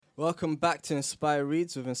Welcome back to Inspyre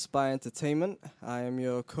Reads with Inspyre Entertainment. I am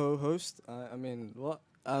your co-host. I'm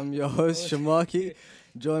your host, Shamaki,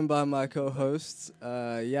 joined by my co-hosts,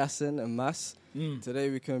 Yasin and Mas.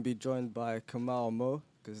 Today we can be joined by Kamal and Mo,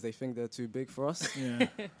 because they think they're too big for us. Yeah.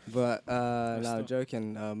 But, I'm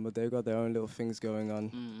joking. They've got their own little things going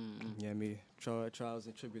on. Yeah, trials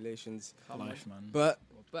and tribulations. Life, man. But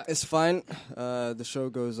it's fine. The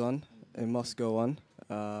show goes on. It must go on.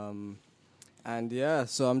 And yeah,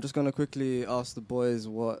 so I'm just gonna quickly ask the boys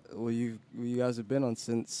what you guys have been on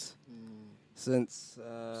since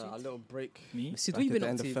our little break. Me? Sid, what you been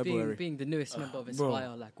up to? Being the newest member of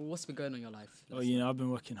Inspyre, like what's been going on in your life? I've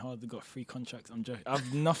been working hard. I've got 3 contracts. I'm joking.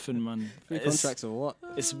 I've nothing, man. 3 contracts or what?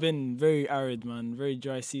 It's been very arid, man. Very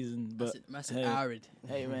dry season. But massive arid.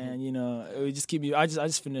 Hey, man, we just keep you. I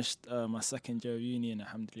just finished my 2nd year of uni, and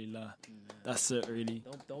alhamdulillah, that's it, really.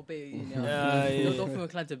 Don't bait you. Don't feel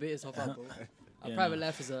inclined to bait yourself up, bro. Our private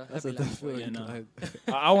life is a happy life.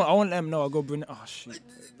 I want them. No, I go bring it. Oh shit.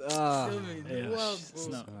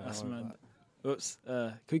 That's mad. Oops.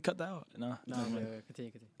 Can we cut that out? No.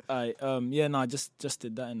 Continue. I just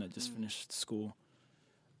did that and I just finished school.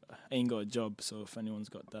 Ain't got a job, so if anyone's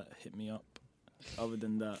got that, hit me up. Other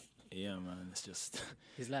than that, yeah, man, it's just.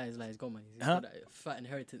 He's lying. He's got money. He's got that fat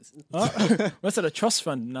inheritance. What's that? A trust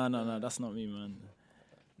fund? No, that's not me, man.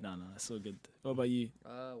 No, it's all good. What about you?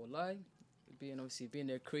 Being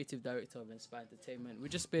the creative director of Inspyre Entertainment,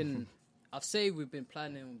 we've just been. I've said we've been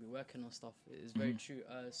planning, we've been working on stuff. It's very true.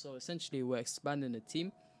 So essentially, we're expanding the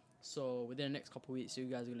team. So within the next couple of weeks, you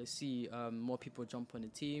guys are gonna see more people jump on the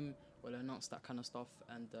team. We'll announce that kind of stuff,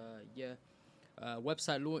 and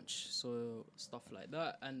website launch, so stuff like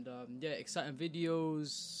that, and exciting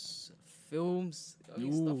videos, films, stuff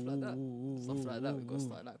like that. We've got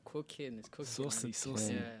stuff like cooking. It's cooking. Saucy.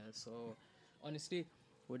 Yeah. So honestly,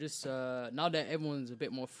 we're just now that everyone's a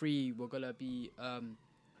bit more free, we're gonna be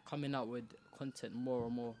coming out with content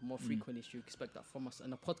more frequently. So you expect that from us,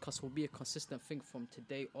 and the podcast will be a consistent thing from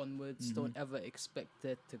today onwards. Don't ever expect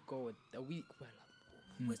it to go a week.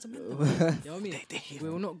 Where's the mental? You know what I mean?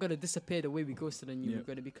 We're not gonna disappear the way we ghosted on you. We're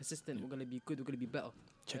gonna be consistent. We're gonna be good. We're gonna be better.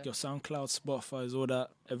 Check your SoundCloud, Spotify, all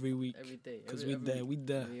that every week. Every day. Because we're there.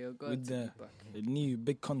 The new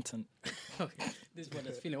big content. This one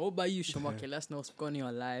is feeling. What about you, Shamaki? Let's know what's going on in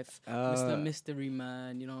your life, Mr. Mystery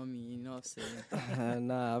Man. You know what I mean? You know what I'm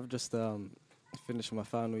saying? I've just finished my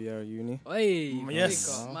final year of uni. Hey,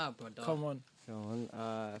 yes, my brother. Come on.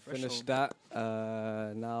 Finished that.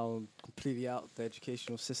 Now completely out the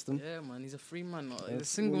educational system. Yeah, man, he's a free man. He's a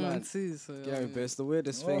single man too. So, yeah, but it's the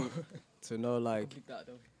weirdest thing to know, like,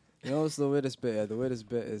 you know what's the weirdest bit? Yeah? The weirdest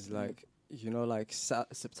bit is like,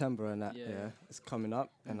 September and that, it's coming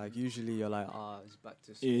up, and like usually you're like, it's back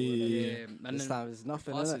to school. And this time there's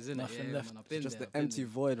nothing in it. Nothing left. It's just the empty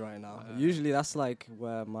void right now. Usually that's like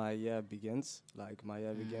where my year begins. Like my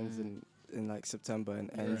year begins in like September and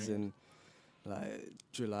ends in like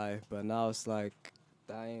July, but now it's like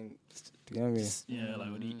that ain't. You know what I mean? Yeah,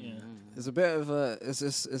 like what It's a bit of a.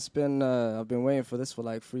 It's been. I've been waiting for this for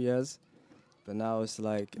like 3 years, but now it's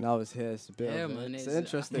here. It's a bit. It's an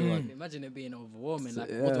interesting one. Imagine it being overwhelming.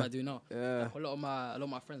 Like, what do I do now? Yeah. Like, a lot of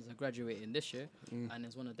my friends are graduating this year, and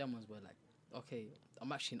it's one of them ones where like, okay,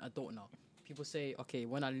 I'm actually an adult now. People say, okay,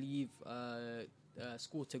 when I leave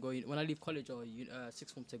school to go, when I leave college or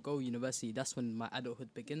sixth form to go university, that's when my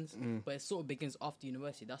adulthood begins. But it sort of begins after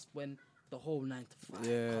university. That's when the whole 9 to 5.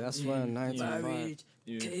 Yeah, that's when 9 to 5. Marriage,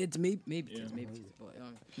 kids, maybe kids. But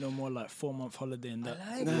no more like 4-month holiday and that.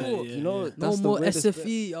 No more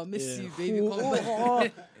SFE. I miss you, baby. Come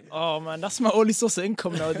back. Oh man, that's my only source of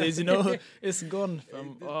income nowadays. It's gone.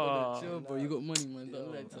 Chill, bro. You got money, man.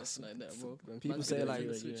 Don't like that, bro. When people say like,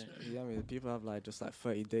 people have like just like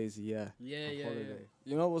 30 days a year. Holiday.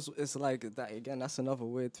 You know what's it's like that again? That's another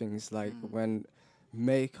weird thing. It's like when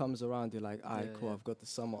May comes around, you're like, alright, cool. I've got the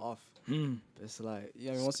summer off. But it's like,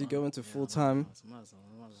 once you go into full time.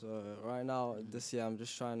 So right now, this year, I'm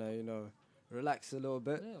just trying to, relax a little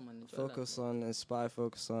bit. Focus on Inspyre.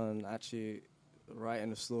 Focus on actually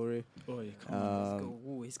writing a story. Oh, yeah, come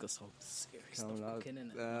on. He's got some serious stuff cooking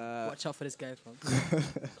in it. Watch out for this guy, fam.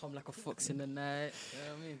 Come like a fox in the night. You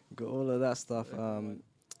know what I mean? Got all of that stuff.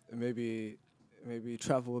 Maybe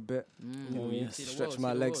travel a bit. Stretch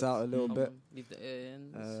my legs out a little bit. Leave the air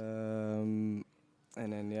in.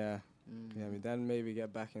 And then then maybe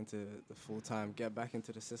get back into the full time, get back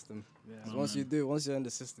into the system. Once you're in the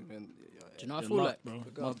system, do you know what I feel like?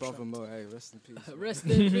 My brother Mo, hey, rest in peace. Rest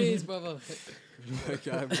in peace, brother. My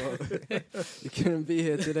guy, bro. You couldn't be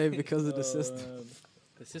here today because of the system.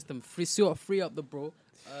 The system free up the bro.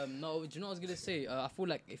 No, do you know what I was gonna say? I feel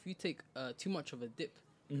like if you take too much of a dip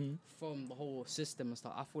from the whole system and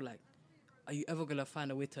stuff, I feel like, are you ever gonna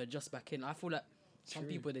find a way to adjust back in? I feel like some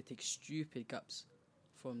people, they take stupid gaps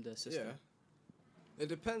from the system. Yeah. It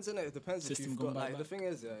depends, innit? It depends if you've got, like, the thing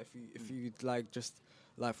is, if you like, just,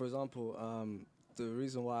 like, for example, the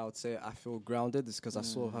reason why I would say I feel grounded is because I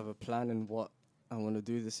sort of have a plan in what I want to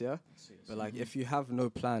do this year. But, like, if you have no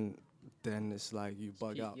plan, then it's like you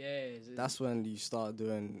bug out. Yeah. That's when you start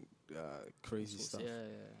doing crazy stuff. Yeah.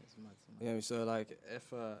 It's mad. Yeah, so, like,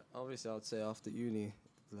 if, obviously I would say after uni,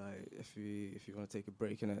 like, if you want to take a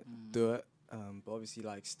break in it, do it. But obviously,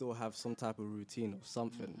 like, still have some type of routine or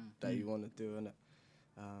something that you want to do in it.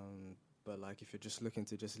 But, like, if you're just looking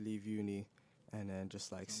to just leave uni and then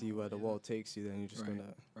just, like, see where the world takes you, then you're just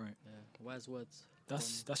gonna. Right. Yeah. Wise words.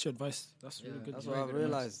 That's your advice. That's really good. That's what I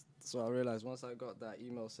realized. That's what I realized once I got that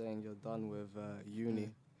email saying you're done with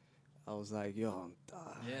uni. I was like, yo, I'm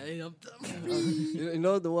done. Yeah, I'm done. You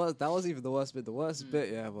know, that was even the worst bit. The worst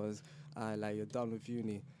bit, was, like, you're done with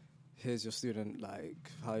uni. Here's your student, like,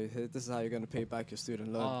 this is how you're going to pay back your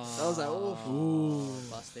student loan. I was like,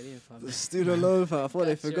 the student loan, I thought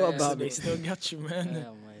they forgot about me. They still got you, man. Yeah,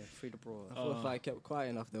 man, free to bro. I thought if I kept quiet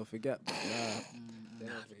enough, they'll forget. But they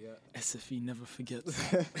never forget. SFE never forgets.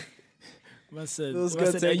 Man said,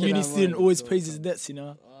 a uni student always pays his debts, you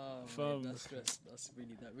know. Man, that's stress.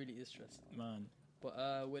 That really is stress, man.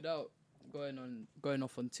 But without going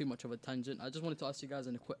off on too much of a tangent, I just wanted to ask you guys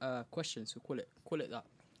a question. So call it that.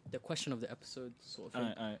 The question of the episode, sort of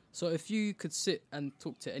thing. All right. So if you could sit and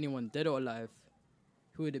talk to anyone, dead or alive,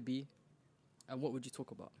 who would it be, and what would you talk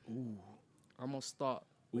about? Ooh. I'm gonna start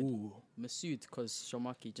with Masood, because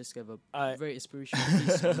Shamaki just gave a very inspirational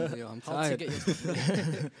piece. I'm tired.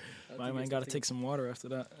 My man gotta take some water after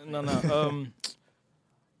that. No.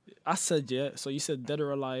 I said So you said dead or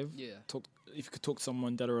alive. Yeah. If you could talk to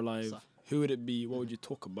someone dead or alive, who would it be? What would you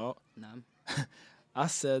talk about? Nah. I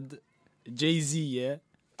said Jay-Z. Yeah.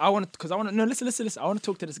 Listen. I want to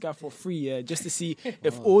talk to this guy for free, just to see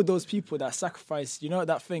if all those people that sacrificed, you know,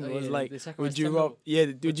 that thing was like, would you would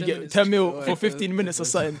you get 10 mil for 15 minutes or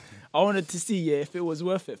something? I wanted to see, if it was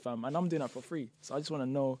worth it, fam, and I'm doing that for free. So I just want to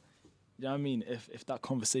know, you know what I mean, if that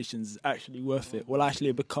conversation's actually worth it. Will I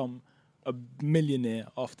actually become a millionaire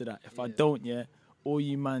after that? If I don't, all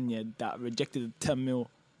you man, that rejected the 10 mil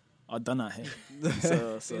are done at him.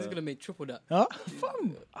 So he's gonna make triple that. Huh?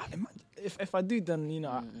 Fam. If I do, then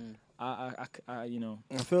I you know.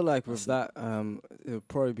 I feel like with that, it'll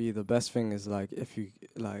probably be the best thing is like if you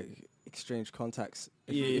like exchange contacts.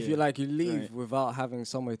 If you like you leave without having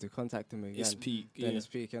some way to contact him again, it's peak. Then it's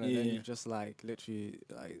peak, and then you just like literally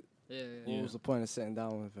like. What was the point of sitting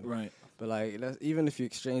down with him? Right. But like, even if you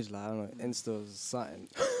exchange like I don't know, Insta or something,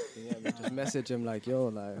 just message him like, yo,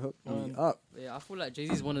 like hook me up. Yeah, I feel like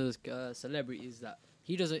Jay-Z's one of those celebrities that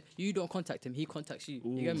you don't contact him, he contacts you.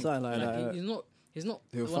 You get me? Something like that. He's not.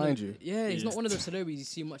 He'll find you. Yeah, he's not one of those celebrities you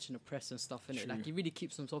see much in the press and stuff, innit? Like he really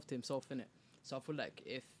keeps himself to himself, innit? So I feel like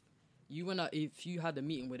if you had a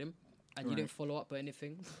meeting with him and you didn't follow up or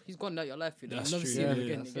anything, he's gone out your life. You know, That's you'll never true. see him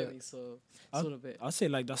again. You get me? So sort of it. I'd say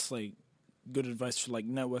like that's like good advice for like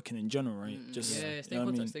networking in general, right? Just stay in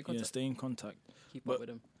contact. Stay in contact. Yeah, stay in contact. Keep up with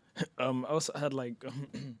him. I also had like,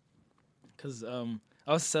 because I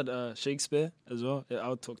also said Shakespeare as well. I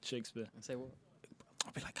would talk to Shakespeare. And say what?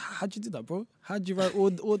 I'd be like, how'd you do that, bro? How'd you write all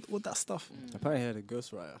that stuff? Apparently, he had a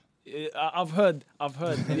ghostwriter. I've heard.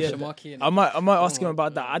 Yeah, Shamaki I might ask him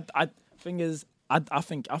about that. Thing is, I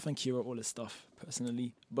think he wrote all his stuff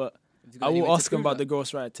personally, but I will ask him about the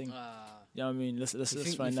ghostwriting. You know what I mean? Let's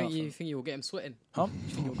find out. You think you'll get him sweating? Huh?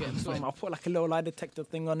 You think you'll get him sweating? I'll put like a little lie detector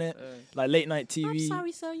thing on it, like late night TV. I'm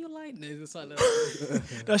sorry, sir, you're lying. No, it's like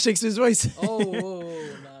That's Shakespeare's voice. Nah.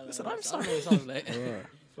 Listen, I'm sorry. I know it sounds like. I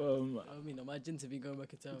mean, imagine to be going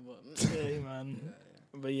back in time, but yeah, man.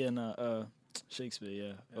 But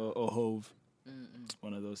Shakespeare, or Hove,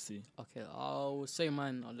 one of those two. Okay, I'll say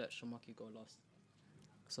mine. I'll let Shamaki go last.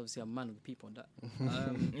 Because obviously I'm a man of the people on that.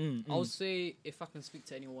 I would say, if I can speak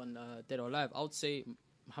to anyone dead or alive, I would say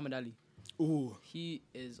Muhammad Ali. Ooh. He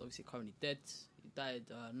is obviously currently dead. He died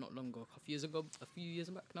not long ago, a few years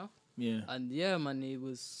back now. Yeah. And yeah, man, he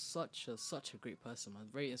was such a great person, man.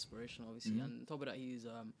 Very inspirational, obviously. And on top of that, he's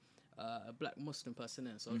a black Muslim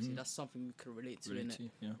person, so obviously that's something we could relate to, innit?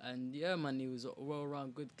 Yeah. And yeah, man, he was a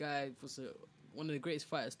well-round good guy. He was one of the greatest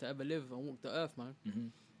fighters to ever live and walk the earth, man.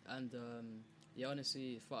 And yeah,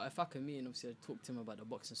 honestly, if I could meet him, obviously I'd talk to him about the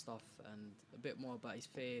boxing stuff and a bit more about his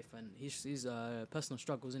faith and his personal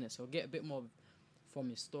struggles, innit? So I'll get a bit more from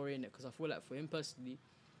his story, innit? Because I feel like for him personally,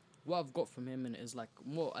 what I've got from him, innit, is like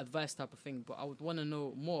more advice type of thing, but I would want to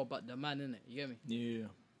know more about the man, innit? You get me? Yeah.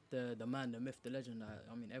 the man, the myth, the legend.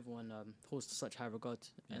 I mean, everyone holds to such high regard,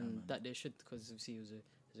 and that they should, because obviously he was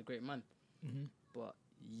a great man. Mm-hmm. But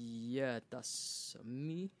yeah, that's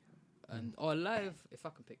me. And or alive, if I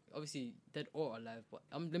can pick, obviously dead or alive. But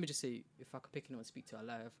let me just say, if I could pick anyone to speak to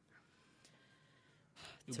alive,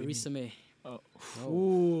 Theresa May. Oh.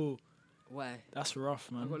 Ooh. Why? That's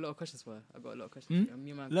rough, man. I got a lot of questions for her.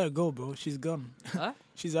 Me, man. Let her go, bro. She's gone. Huh?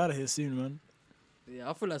 She's out of here soon, man. Yeah,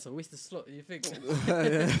 I feel that's a wasted slot. You think?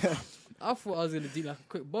 I thought I was gonna do like a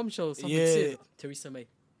quick bombshell or something. Yeah. Theresa May.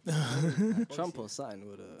 Trump or something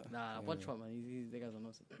would have. Nah, one Trump, man. They guys are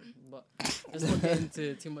nonsense. But let's not get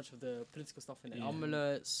into too much of the political stuff in it. I'm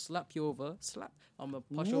gonna slap you over. I'm gonna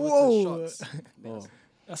push over to shots. Oh.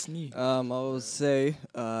 That's neat. I would say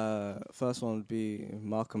first one would be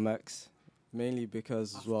Malcolm X, mainly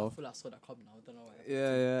because as well. I feel like I saw that coming now. I don't know why.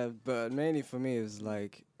 Yeah, but mainly for me is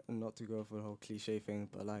like not to go for the whole cliche thing,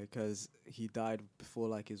 but like because he died before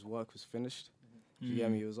like his work was finished. You get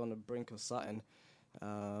me? He was on the brink of something.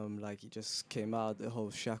 Like he just came out the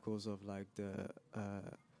whole shackles of like the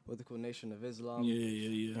what they call Nation of Islam.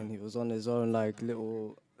 Yeah. And he was on his own like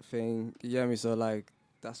little thing. You get me? So like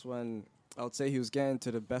that's when I would say he was getting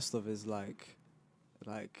to the best of his like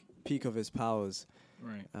peak of his powers.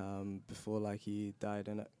 Right. Before like he died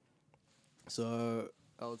in it. So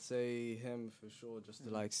I would say him for sure, just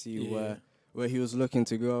to like see where he was looking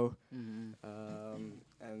to go.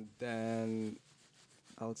 And then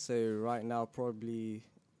I would say right now probably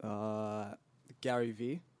Gary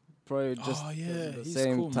V. Probably just the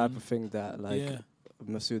same cool, type man. of thing that like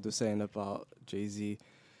Masood was saying about Jay-Z.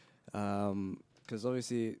 Because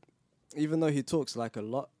obviously, even though he talks like a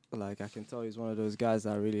lot, like I can tell he's one of those guys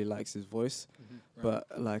that really likes his voice. But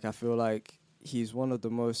like I feel like he's one of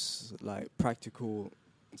the most like practical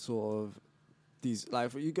sort of these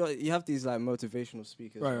like you have these like motivational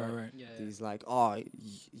speakers, right. Yeah, these like,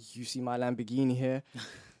 you see my Lamborghini here?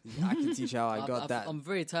 I can teach you how I got that. I'm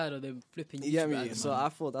very tired of them flipping. Yeah, so I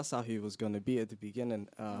thought that's how he was gonna be at the beginning.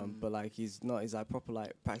 But like he's not. He's like proper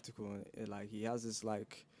like practical. Like he has this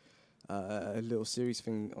like a little series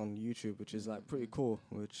thing on YouTube, which is like pretty cool.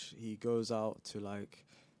 Which he goes out to like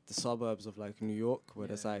the suburbs of like New York, where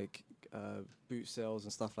there's like boot sales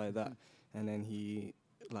and stuff like that, and then he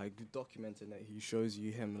like documenting it. He shows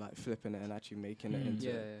you him like flipping it and actually making it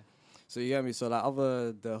into. So you get me? So like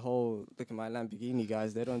the whole look at my Lamborghini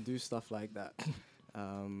guys, they don't do stuff like that.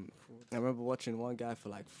 I remember watching one guy for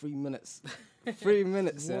like 3 minutes. 3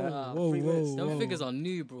 minutes, Whoa. Them figures are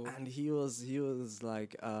new, bro. And he was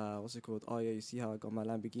like, what's it called? Oh yeah, you see how I got my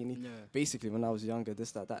Lamborghini? Yeah. Basically, when I was younger,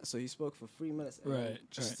 this, that. So he spoke for 3 minutes,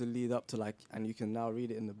 just to lead up to like, and you can now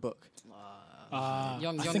read it in the book. I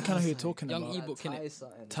think I know who you're talking about. Young ebook,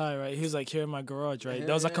 innit? Ty, right? He was like here in my garage, right? Yeah,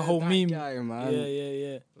 that was like a whole that meme. Guy, man.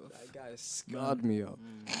 Yeah. That guy scarred me up.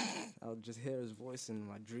 I would just hear his voice in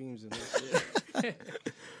my dreams and that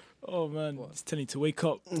shit. Oh man, it's telling you to wake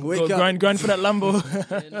up. Wake up. Grind for that Lambo.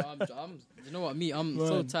 You know what, I'm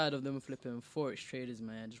so tired of them flipping forex traders,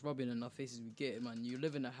 man. Just rubbing in our faces. We get it, man. You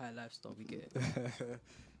live in a high lifestyle. We get it.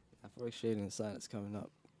 Forex trading is something that's coming up.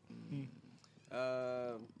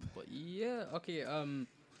 But yeah, okay. I'm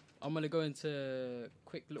gonna go into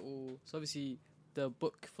quick little. So obviously, the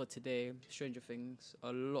book for today, Stranger Things.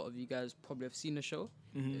 A lot of you guys probably have seen the show.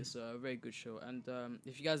 It's a very good show. And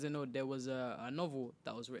if you guys didn't know, there was a novel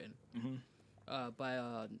that was written by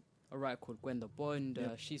a writer called Gwenda Bond.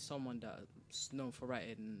 She's someone that's known for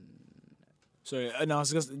writing. Sorry, no,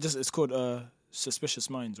 it's called Suspicious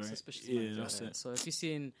Minds, right? Suspicious Minds, that's it. So if you've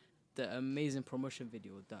seen the amazing promotion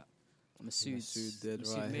video that Masood did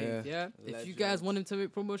made, here. If you guys want him to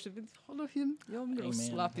make promotion videos, follow him. I'm gonna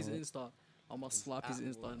slap his Amen. Insta. I'm gonna slap his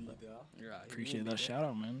Insta. Appreciate that shout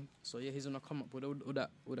out, man. So yeah, he's gonna come up with all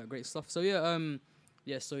that great stuff. So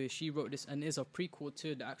so she wrote this, and it's a prequel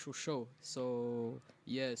to the actual show. So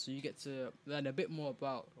yeah, so you get to learn a bit more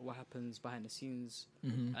about what happens behind the scenes,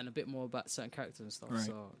 and a bit more about certain characters and stuff. Right.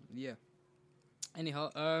 So yeah.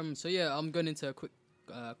 Anyhow, so yeah, I'm going into a quick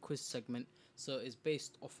quiz segment. So it's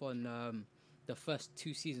based off on the first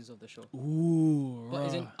 2 seasons of the show. Ooh,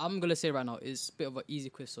 but I'm gonna say right now, it's a bit of an easy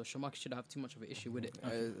quiz, so Shamaki shouldn't have too much of an issue with it.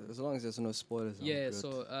 As long as there's no spoilers. Yeah, good.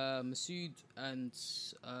 so Masood and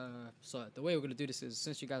so the way we're gonna do this is,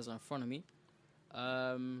 since you guys are in front of me,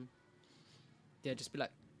 just be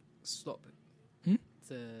like, stop.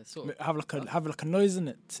 To sort of have like a noise in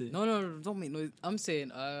it. No, don't make noise. I'm saying,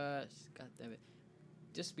 god damn it,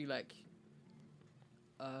 just be like,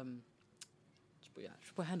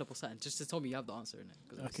 just put a hand up or something, just to tell me you have the answer in it.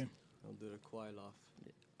 Okay. I'll do the quiet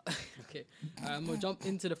laugh. Okay, we'll jump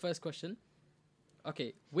into the first question.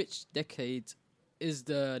 Okay, which decade is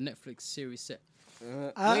the Netflix series set?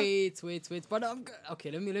 Wait. But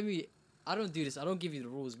okay, let me. I don't do this. I don't give you the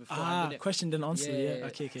rules before. Question then answer. Yeah.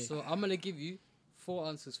 Okay. So I'm gonna give you 4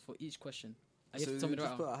 answers for each question. So do we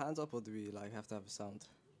just put our hands up, or do we like have to have a sound?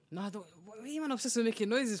 No, I don't. What are you man obsessed with making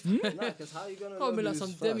noises? No, because how are you gonna? Can't be like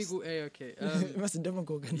some demigod. Okay. That's a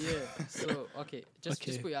demigod. Yeah. So okay, just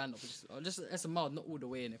put your hand up. Just as a mouth, not all the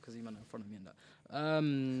way in it, because you man are in front of me and that.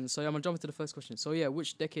 So yeah, I'm gonna jump into the first question. So yeah,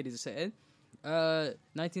 which decade is it set in?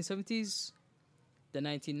 1970s, the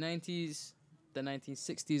 1990s, the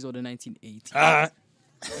 1960s, or the 1980s?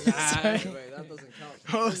 Wait, that doesn't count.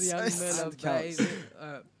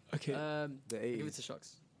 Okay. The 80s. Give it to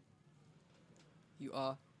Shocks. You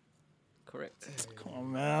are correct. Come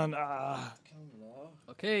on, man.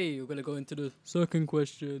 Okay, we're gonna go into the second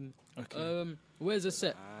question. Okay. Where's it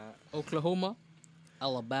set? Oklahoma,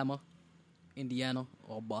 Alabama, Indiana,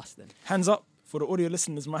 or Boston? Hands up for the audio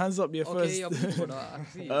listeners. My hands up here first.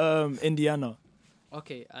 Okay, Indiana.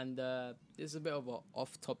 Okay, and this is a bit of a not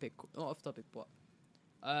off topic, but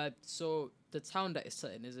so the town that it's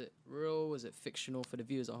set in, is it real? Is it fictional for the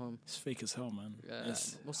viewers at home? It's fake as hell, man.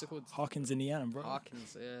 What's it called? Hawkins, Indiana, bro.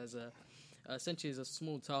 Hawkins, yeah. Essentially, it's a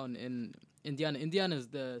small town in Indiana. Indiana is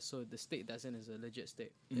the state that's in is a legit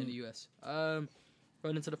state in the US.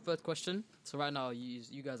 Going into the third question. So right now,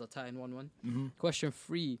 you guys are tying 1-1. Question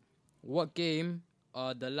 3: what game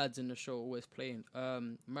are the lads in the show always playing?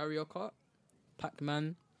 Mario Kart,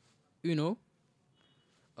 Pac-Man, Uno,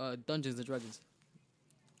 Dungeons and Dragons.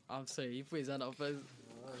 I'm sorry, you put his hand up first.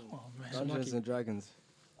 Come on, man. Dungeons and Dragons.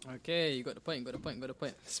 Okay, you got the point.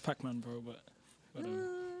 It's Pac-Man, bro, but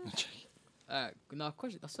now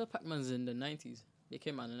question. I saw Pac-Man's in the 90s. It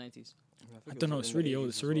came out in the 90s. I don't know. It's really old.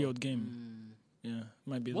 It's a really old game. Yeah,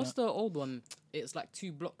 might be. What's the old one? It's like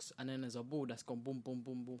 2 blocks and then there's a ball that's gone boom, boom,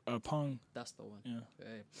 boom, boom. Pong. That's the one. Yeah.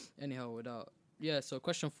 Okay. Anyhow, so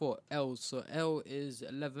question 4, L's. So L is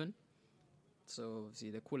 11. So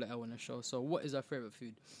obviously they call it L in the show. So what is our favorite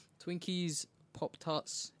food? Twinkies, Pop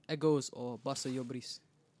Tarts, Eggos, or Basa Yobris?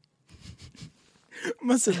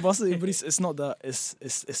 Massive Basa Yobris. It's not that.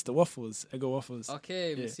 It's the waffles. Eggo waffles.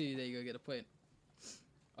 Okay, we see. There you go. Get the point.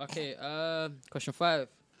 Okay. Question 5.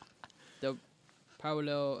 The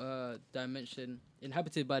parallel dimension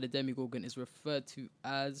inhabited by the Demigorgon is referred to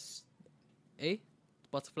as A, the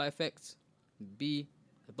butterfly effect, B,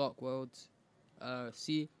 the dark world,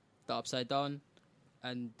 C, the upside down,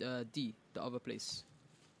 and D, the other place.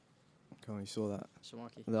 Come on, you saw that.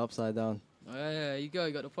 Shamaki. The upside down. Oh, yeah, you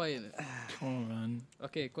got the point. Come on, man.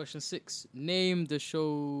 Okay, question 6. Name the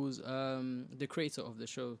show's the creator of the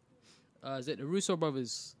show. Is it the Russo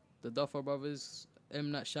brothers, the Duffer brothers,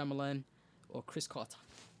 M. Night Shyamalan, or Chris Carter?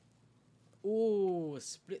 Oh,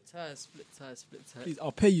 split tie. Please,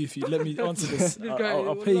 I'll pay you if you let me answer this.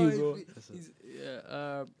 I'll pay you, bro.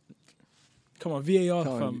 Yeah. Come on, VAR,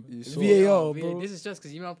 Come on, fam. VAR, VAR, bro. This is just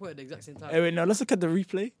because you might put it at the exact same time. Hey, wait, now let's look at the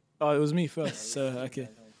replay. Oh, it was me first. So, okay.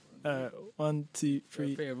 1, 2,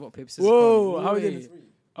 3. Rock, paper, scissors. Whoa, how are we doing?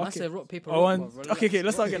 I said rock, paper, rock. Relax. Okay,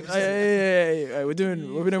 let's start again. Hey, we're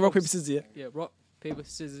doing rock, paper, scissors, yeah? Yeah, rock, paper,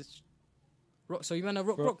 scissors. Rock. So you man have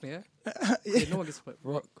rock, yeah? Yeah. No one gets to put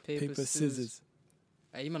rock, paper, scissors.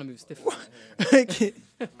 Hey, you man move stiff. Okay.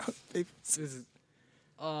 Rock, paper, Scissors.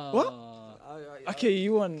 What? Okay,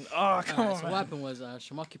 you won. Oh, come on, so man. what happened was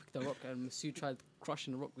Shamaki picked the rock and Masood tried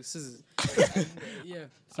crushing the rock with scissors. Yeah.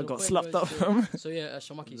 So I got slapped up, fam. So yeah,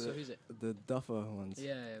 Shamaki. So who's it? The Duffer ones.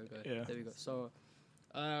 Yeah, there we go. Yeah. There we go. So,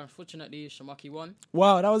 unfortunately, Shamaki won.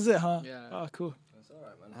 Wow, that was it, huh? Yeah. Oh, cool. That's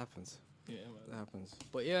alright, man. It happens. Yeah, It happens.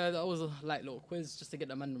 But yeah, that was a light little quiz just to get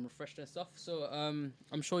the man refreshed and stuff. So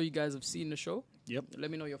I'm sure you guys have seen the show. Yep. Let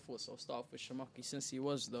me know your thoughts. I'll start off with Shamaki since he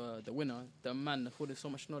was the winner, the man who had so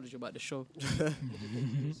much knowledge about the show.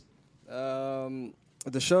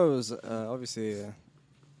 The show is obviously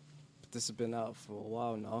this has been out for a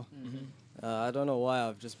while now. I don't know why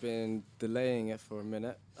I've just been delaying it for a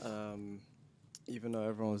minute. Even though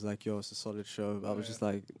everyone was like, "Yo, it's a solid show," I was just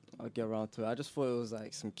like, "I'll get around to it." I just thought it was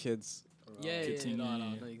like some kids. No,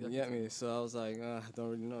 exactly. You get me? So I was like, I don't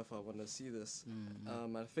really know if I want to see this.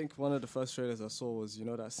 I think one of the first trailers I saw was, you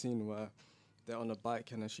know, that scene where they're on a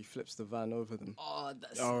bike and then she flips the van over them. Oh,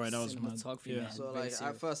 that's right, that was mad. Yeah. So like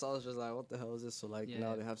at first I was just like, what the hell is this? So like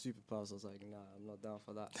now they have superpowers. I was like, nah, I'm not down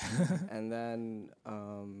for that. And then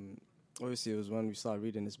obviously it was when we started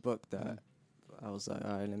reading this book that I was like,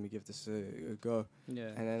 all right, let me give this a go.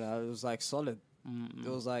 Yeah. And then it was like solid. It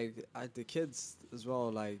was like the kids as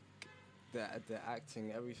well, like the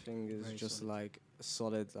acting, everything is very just solid. Like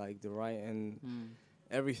solid. Like the writing,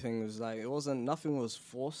 everything was like nothing was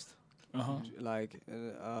forced. Like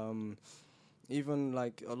even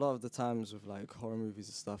like a lot of the times with like horror movies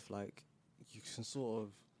and stuff, like you can sort of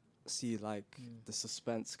see like the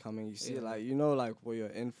suspense coming. You see like you know like what you're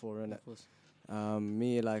in for, innit?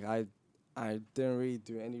 Me like I didn't really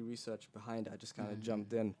do any research behind it. I just kind of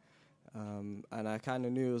jumped in, and I kind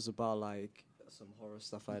of knew it was about like some horror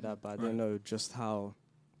stuff like that, but I didn't know just how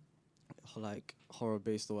like horror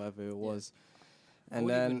based or whatever it was. And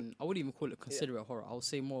I wouldn't even call it consider it horror. I would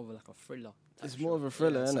say more of like a thriller. It's more of a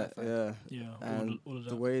thriller, isn't it? Yeah. Yeah. And all of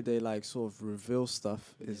the way they like sort of reveal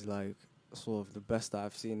stuff is like sort of the best that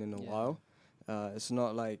I've seen in a while. It's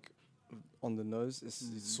not like on the nose. It's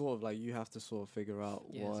sort of like you have to sort of figure out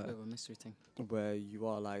it's a bit of a mystery thing. Where you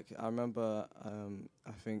are. Like I remember,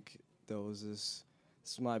 I think there was this.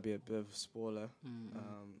 This might be a bit of a spoiler.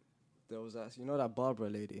 There was that, you know, that Barbara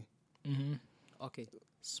lady. Okay.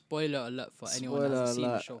 Spoiler alert for anyone who hasn't seen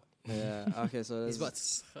the show. Yeah. Okay. So He's there's, about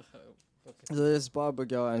to. so there's Barbara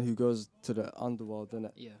girl and who goes to the underworld,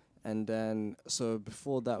 innit? Yeah. And then so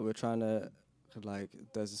before that, we're trying to like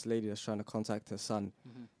there's this lady that's trying to contact her son,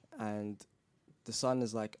 and the son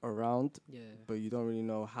is like around, but you don't really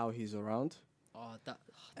know how he's around. Oh, that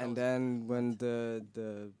and then when the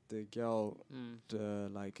girl,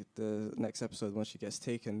 the next episode when she gets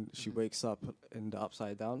taken, she wakes up in the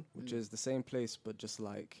Upside Down, which is the same place but just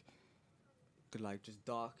like just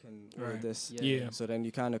dark and all of this. Yeah. So then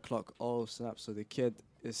you kind of clock, oh snap! So the kid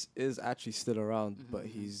is actually still around, but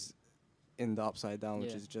he's in the Upside Down,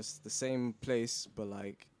 which is just the same place but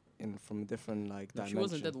like from a different like dimension. She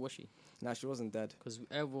wasn't dead, was she? Nah, she wasn't dead. Because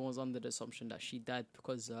everyone was under the assumption that she died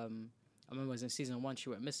because I remember it was in season 1 she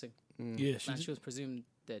went missing. Yeah, she was presumed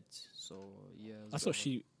dead. So yeah. I thought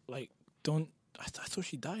she I thought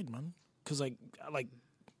she died, man. Because like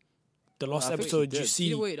the last episode, you see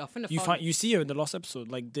you see her in the last episode,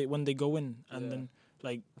 like when they go in and then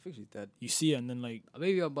like I think she's dead. You see her and then like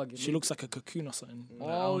maybe I'm bugging. She looks like a cocoon or something.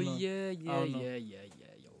 Oh yeah. You're right.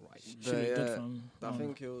 She looked dead, fam. I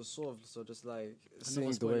think it was sort of just like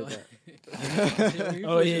seeing the way that.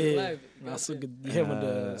 Oh yeah. That's so good. Yeah, with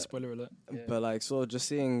the spoiler alert. But like sort of just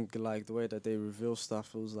seeing like the way that they reveal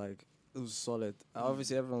stuff, it was solid.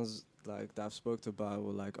 Obviously, everyone's like that I've spoke about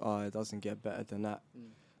were like, oh, it doesn't get better than that.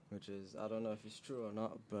 Which is, I don't know if it's true or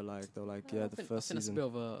not, but like they're like, the first season.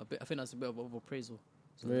 I think that's a bit of overpraisal.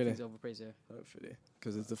 Really? Overpraise, yeah. Hopefully,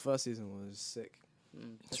 because the first season was sick.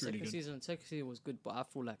 It's really good. Second season was good, but I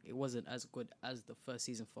feel like it wasn't as good as the first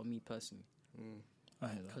season for me personally.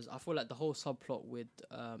 Because I feel like the whole subplot with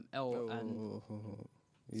Elle and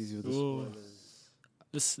easy with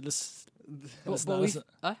the spoilers.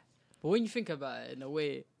 But when you think about it in a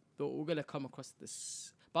way, we're gonna come across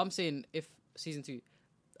this. But I'm saying if season 2.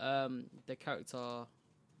 The character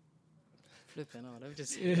flipping out. Let me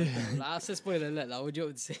just like, I said spoiler alert. Like, what do you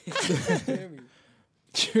want to say?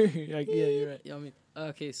 True. Like, yeah, you're right. Yeah, I mean,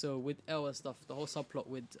 okay. So with Elle and stuff, the whole subplot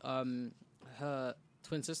with her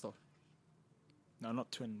twin sister. No,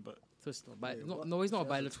 not twin, but sister. No, he's not a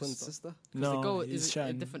biological twin sister. No, the girl he's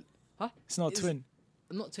a different. Huh? It's not twin.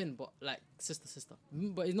 Not twin, but like sister.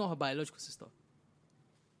 But it's not her biological sister.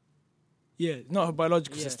 Yeah, not her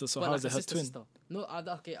biological sister, so how is it her twin? Sister. No,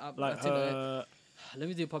 okay. Like her... Let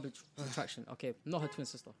me do a public retraction. Okay, not her twin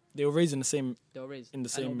sister. They were raised in the same... They were raised in the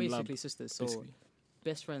same basically lab. Sisters, so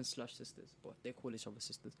best friends / sisters, but they call each other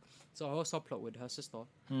sisters. So her whole subplot with her sister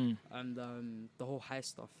and the whole high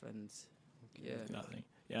stuff and nothing.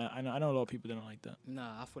 Yeah, I know a lot of people didn't like that.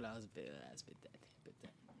 Nah, I feel like that's a bit dead.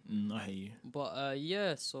 I hate you. But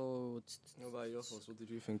yeah, so... What about your thoughts? What did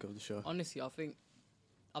you think of the show? Honestly, I think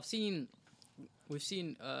we've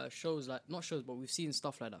seen shows like, not shows, but we've seen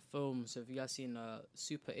stuff like that, films. Have you guys seen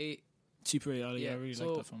Super 8? Super 8, I really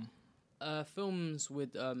like that film. Films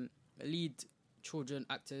with lead children,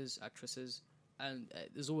 actors, actresses, and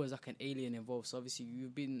there's always like an alien involved. So obviously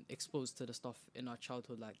you've been exposed to the stuff in our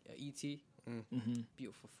childhood, like E.T.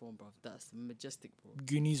 Beautiful film, bro. That's majestic, bro.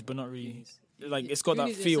 Goonies, but not really. Goonies. Like it's got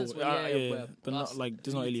Goonies that feel, but not like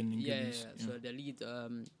there's no alien in Goonies. Yeah. So the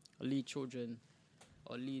lead children.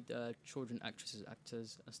 Or lead children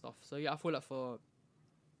actors and stuff. So yeah, I feel like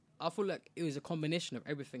it was a combination of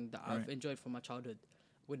everything that I've enjoyed from my childhood,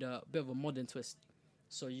 with a bit of a modern twist.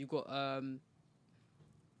 So you got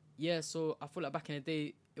So I feel like back in the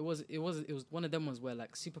day, it was one of them ones where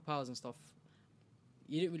like superpowers and stuff,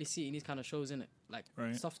 you didn't really see it in these kind of shows, innit? Like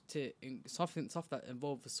stuff that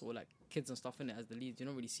involves sort of like kids and stuff in it as the leads. You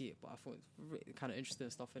don't really see it, but I thought it's really kind of interesting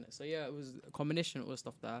stuff in it. So yeah, it was a combination of all the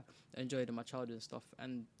stuff that I enjoyed in my childhood and stuff.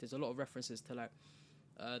 And there's a lot of references to like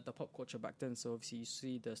the pop culture back then. So obviously you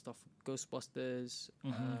see the stuff Ghostbusters.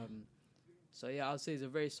 So yeah, I'd say it's a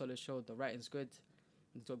very solid show. The writing's good.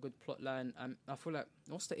 It's got a good plot line. I feel like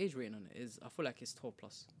what's the age rating on it? I feel like it's 12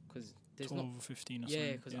 plus because there's 12 not or 15 or something.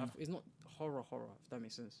 Yeah, because it's not horror. If that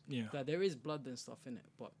makes sense. Yeah. Like there is blood and stuff in it,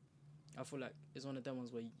 but I feel like it's one of them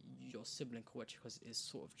ones where your sibling can watch it because it's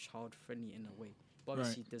sort of child friendly in a way. But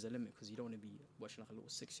obviously there's a limit because you don't want to be watching like a little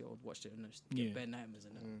 6-year-old watch it and just get bare nightmares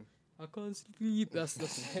and that. I can't sleep. That's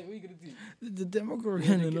what are you gonna do? The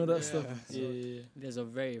Demogorgon and all that stuff. Yeah. There's a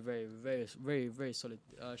very, very, very, very, very solid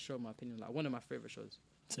show in my opinion. Like one of my favorite shows.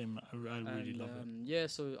 Same. I really love it. Yeah,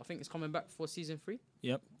 so I think it's coming back for season 3.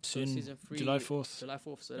 Yep. Soon. So season 3, July 4th. July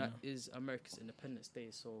 4th. So that is America's Independence Day.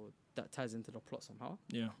 So that ties into the plot somehow.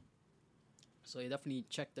 Yeah. So you definitely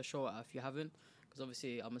check the show out if you haven't, because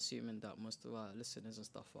obviously I'm assuming that most of our listeners and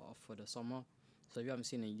stuff are off for the summer. So if you haven't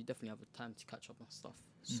seen it, you definitely have the time to catch up on stuff.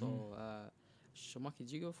 So, Shamaki,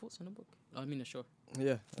 do you go thoughts on the book? I mean the show.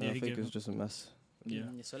 Yeah, I think it's just a mess. Yeah.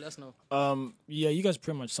 So let us know. Yeah, you guys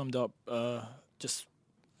pretty much summed up. The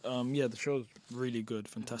show's really good,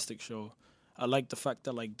 fantastic show. I like the fact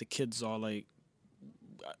that like the kids are like,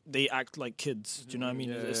 they act like kids. Do you know what I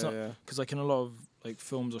mean? It's not because like in a lot of like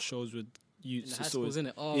films or shows with youth, it's always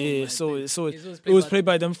it? Oh, yeah. So it was played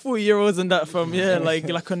by them 4-year-olds and that from like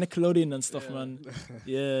on Nickelodeon and stuff, man.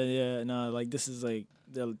 Yeah. No, like this is like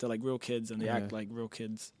they're like real kids and they act like real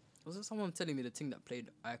kids. Was there someone telling me the thing that played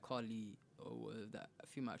iCarly, or that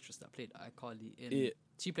female actress that played iCarly in?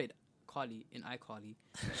 She played Carly in iCarly.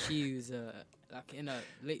 She was like in her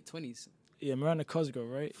late 20s. Yeah, Miranda Cosgrove,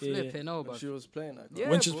 right? Flipping over. She was playing that. Yeah,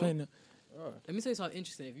 when she was playing it. Oh. Let me tell you something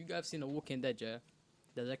interesting. If you guys have seen The Walking Dead,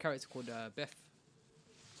 there's a character called Beth.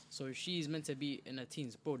 So she's meant to be in her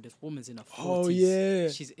teens, bro. This woman's in her 40s. Oh yeah,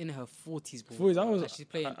 she's in her 40s, bro. 40s. She's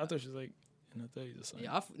playing. I thought she was like in her 30s or something.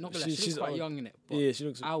 Yeah, not gonna lie, she's quite young in it. But yeah, she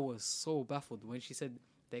looks. I was so baffled when she said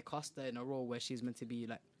they cast her in a role where she's meant to be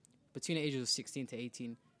like between the ages of 16 to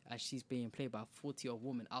 18, and she's being played by a 40-year-old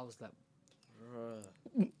woman. I was like,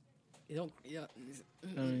 you know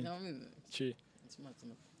what I mean? She. It's mad to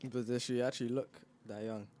me. But does she actually look that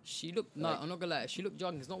young? She looked I'm not gonna lie. She looked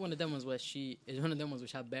young. It's not one of them ones where she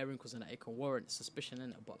had bare wrinkles and it can warrant suspicion in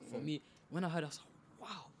it. But for me, when I heard, I was like,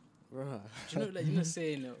 wow. Do you know, like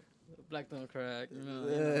saying black don't crack. You know,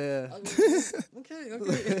 yeah.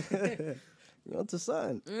 Okay. You want to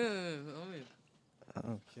sign? Yeah, I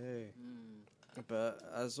mean. Okay. But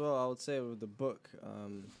as well, I would say with the book,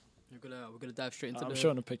 we're gonna dive straight into. I'm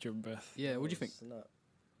showing a picture of Beth. Yeah, what do you think?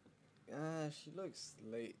 She looks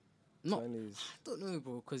late 20s. I don't know,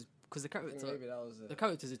 bro, because the character. Maybe that was the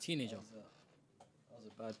character's a teenager. That was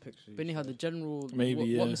a bad picture. But anyhow, the general.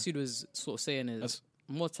 Maybe what Masood was sort of saying is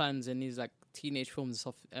more times in these like teenage films and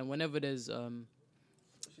stuff, and whenever there's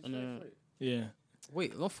yeah.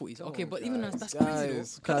 Wait, not 40s. Okay, but even that's guys,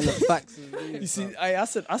 crazy though. Kind of facts. You see, I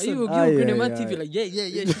said. You grinning my TV like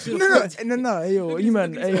yeah. No,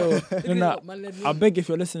 no. I beg if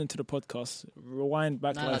you're listening to the podcast, rewind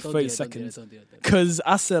back like 30 seconds. Because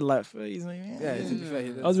I said like 30. Yeah, to be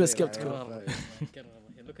fair, I was a bit skeptical.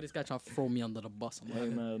 Look at this guy trying to throw me under the bus. Yeah,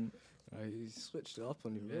 man. He switched it up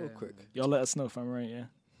on you real quick. Y'all let us know if I'm right, yeah.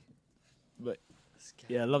 But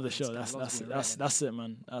yeah, I love the show. That's it,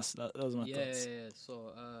 man. That was my thoughts. Yeah.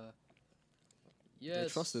 So they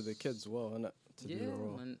trusted the kids well, innit? To do the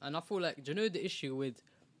role. And I feel like, do you know the issue with,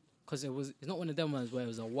 because it's not one of them ones where it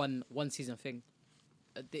was a one season thing.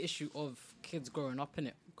 The issue of kids growing up in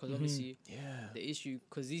it, because obviously the issue,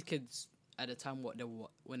 because these kids at the time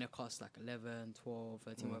when they cost like 11, 12,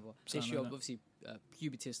 13, whatever. The issue of obviously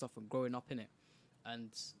puberty and stuff and growing up in it, and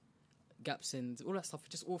gaps and all that stuff,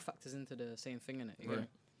 just all factors into the same thing in it. Right.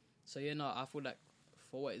 So I feel like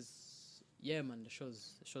for what is man, the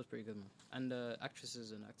show's pretty good, man, and the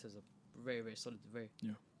actresses and actors are very, very solid.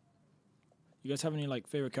 Yeah. You guys have any like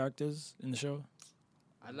favorite characters in the show?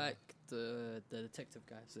 I like the detective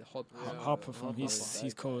guy, Harper from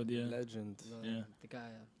he's called legend. The guy.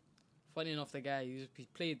 Funny enough, the guy he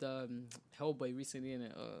played Hellboy recently in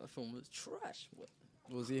it. Film was trash. What?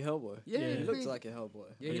 Was he Hellboy? Yeah, he looked like a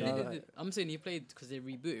Hellboy. Yeah, he did. I'm saying he played because they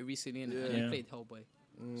rebooted recently and he played Hellboy.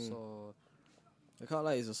 So I can't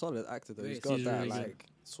lie, he's a solid actor though. He's got that really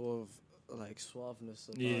sort of like suaveness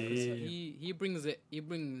about He brings it. He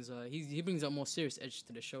brings a more serious edge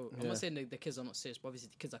to the show. I'm not saying that the kids are not serious, but obviously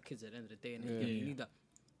the kids are kids at the end of the day, and you need that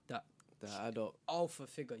adult alpha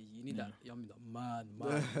figure. You need that man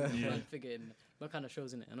figure in what kind of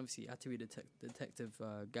shows in it, and obviously you had to be the detective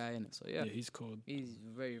guy in it. So yeah, he's cool. He's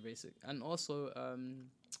very basic, and also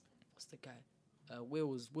what's the guy?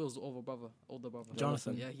 Will's older brother.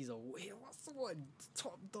 Jonathan. Yeah, he's a what's the word?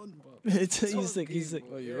 Top done, bro. He's sick.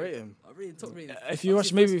 Oh, you rate him? I really top rating. If you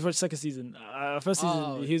watch, maybe for second season. First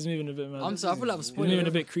season, he was moving a bit mad. I'm sorry. I feel like I'm He was spoiling. moving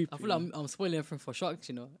a bit creepy. I feel like I'm spoiling everything for Sharks,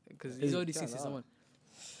 you know, because he's already seen season 1.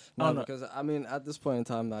 No, because I mean, at this point in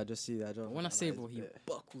time, I just see that. When I say, bro, he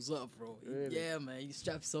buckles up, bro. Really? Yeah, man, he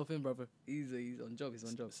straps himself in, brother. He's on job.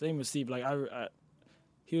 Same with Steve. Like I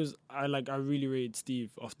really rated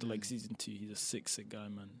Steve after like season 2. He's a sick guy,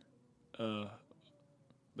 man.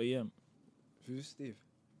 But yeah, who's Steve?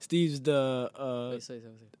 Steve's the Wait, sorry.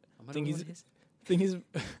 Thing he's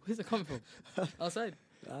Where's it coming from? Outside?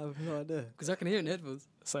 I have no idea. Because I can hear it in the headphones.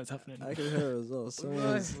 Something's happening. I can hear it as well.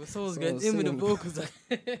 Someone's getting in with the vocals.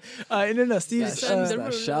 No, Steve's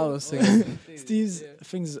that shower singing. Steve's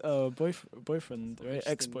thing's boyfriend, right?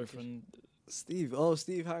 Ex-boyfriend. Steve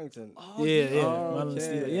Harrington. Oh, yeah. Oh,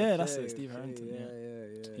 Steve. okay, Yeah, that's it. Steve Harrington. Yeah.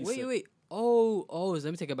 He's Wait. Oh, let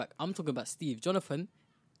me take it back. I'm talking about Steve. Jonathan,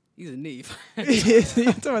 he's a knave. You're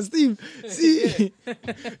talking about Steve. See?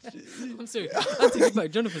 I'm sorry. I take it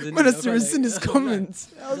back. Jonathan's a knave. Man, that's to rescind his comments.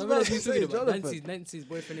 I was about to say Jonathan. Nancy's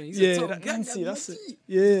boyfriend. He's Nancy, that's it.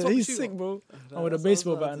 Yeah, he's sick, bro. I'm with a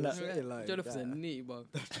baseball bat and that. Jonathan's a knave, bro.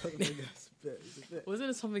 Wasn't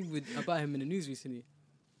there something about him in the news recently?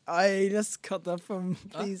 Let's cut that from,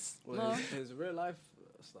 please. No. His real life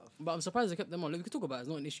stuff. But I'm surprised they kept them on. We can talk about it. It's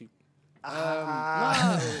not an issue.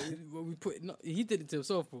 He did it to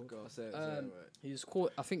himself, bro. Go say it, right. He was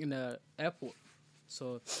caught, I think, in the airport.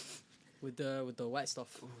 So with the white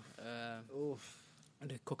stuff, and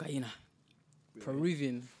the cocaine,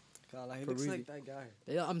 Peruvian. He looks like that guy.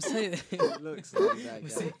 Yeah, I'm saying. He looks like that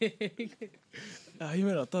guy.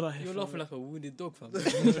 You're laughing like a wounded dog, fam.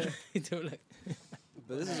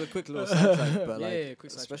 But this is a quick little sidetrack, but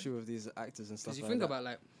quick especially with these actors and stuff. Because you like think that. about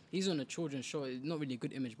like he's on a children's show, it's not really a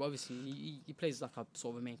good image, but obviously he plays like a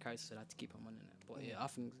sort of a main character, so they had to keep him on in it. But yeah, I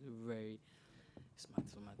think it's mad.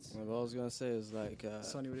 Yeah, what I was gonna say is like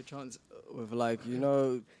Sonny with a chance. with like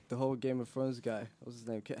the whole Game of Thrones guy. What's his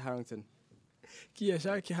name? Kit Harington. Yeah,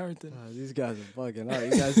 shout out Kit Harington. These guys are bugging out.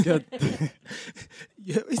 You guys good?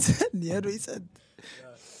 Yeah, what he said. Yeah, what he said.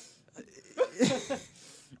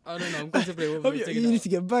 I don't know. I'm contemplating what we're taking. You out. need to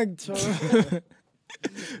get bagged, so.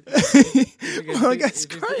 My guy's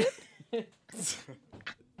crying.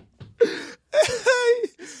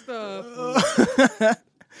 Stuff.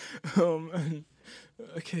 Oh man.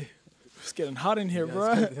 Okay, it's getting hot in here,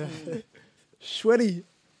 bro. Sweaty.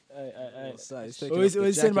 What was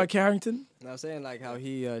he saying about Kit Harington? I was saying like how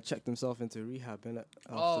he checked himself into rehab, innit?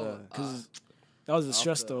 Because that was the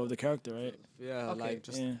stress though of the character, right? Yeah, Okay. like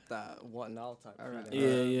just that what now type. Alright.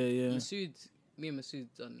 feeling. Yeah. Masood, me and Masood,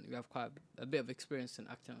 we have quite a bit of experience in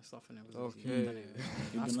acting and stuff, and everything. Okay.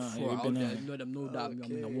 You've been out here, Out you've been there, out. let them know that I'm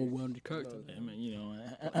a well-rounded character. Yeah, man, you know.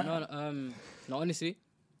 No, honestly,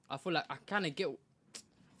 I feel like I kind of get.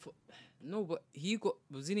 But he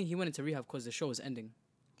went into rehab because the show was ending.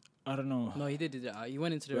 I don't know. No, he did it. He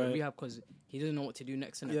went into the rehab because he didn't know what to do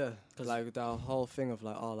next. Innit? Yeah, because like that whole thing of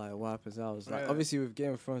like, what happens now is like, obviously with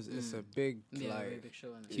Game of Thrones, it's a big very big show.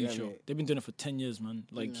 Innit? Huge show. They've been doing it for 10 years, man.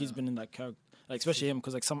 Like he's been in that character, like especially him,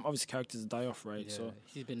 because like some obviously characters die off, right? Yeah. So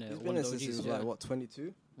he's been in since he was like what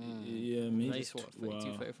 22. Yeah, maybe. He's what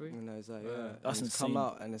 32, 33. No, it's like that's and insane. it's come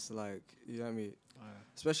out and it's like you know what I mean.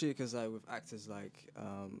 Especially because like with actors like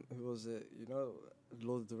who was it?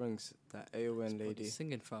 Lord of the Rings, that Eowyn lady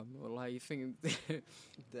singing, fam. Or like you think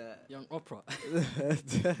that young opera.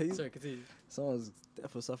 Sorry, continue. Someone's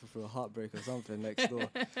definitely suffering through a heartbreak or something next door.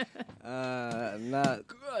 God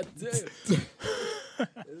damn.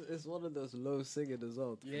 It's one of those low singing as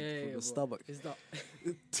well. Yeah, for the stomach. It's not.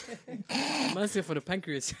 Man said for the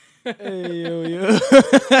pancreas. Hey yo.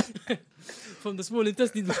 From the small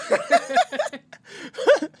intestine. That's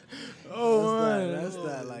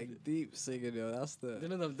that like deep singing, yo. That's the. You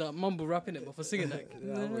know that mumble rapping it, but for singing that.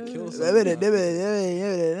 I'm gonna kill Something someone.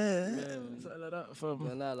 like that. Fam.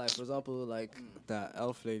 But nah, like for example, like that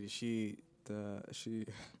elf lady, she. Alright,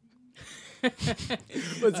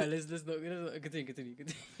 let's not continue.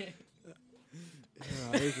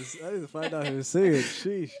 I need to find out who's singing.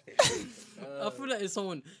 Sheesh. I feel like it's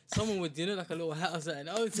someone with like a little hat or something.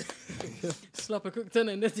 I would slap a quick turn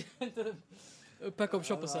and then pack up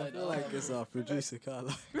shop or I something. feel like it's our producer,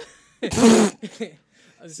 Carla. I'm saying,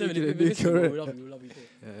 Speaking if of you listen, correct. we love you. Bro.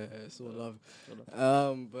 Yeah, it's all love.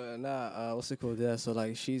 But nah, what's it called? Yeah, so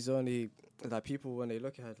like she's only like people when they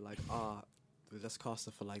look at her like we just cast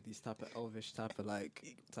her for like these type of elvish type of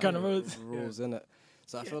like Kind of rules in it.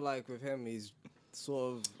 So I feel like with him, he's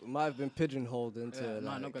sort of might have been pigeonholed into.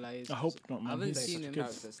 No, I'm not gonna lie. I hope not, man. I haven't He's seen such a him. good-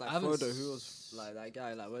 Characters. Like Frodo, who was like that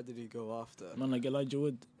guy. Like, where did he go after? Man, like Elijah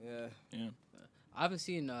Wood. Yeah. I haven't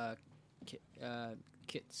seen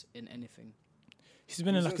Kit in anything. He's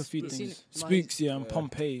been in like a few He's things. seen- Spooks, yeah, and Yeah.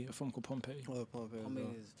 Pompeii, a film called Pompeii. Oh, Pompey as I mean,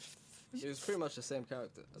 well. It was pretty much the same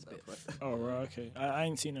character. At that point. Oh, right, okay. I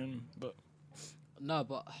ain't seen him, but no,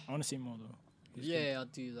 but I want to see more though. He's yeah, I'll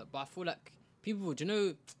do that. But I feel like people, do you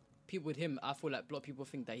know, people with him, I feel like a lot of people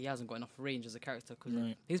think that he hasn't got enough range as a character because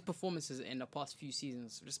Right. his performances in the past few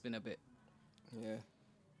seasons have just been a bit. Yeah.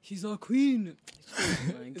 He's our queen.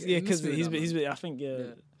 Yeah, because he's been, I think,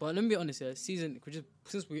 yeah. But let me be honest here.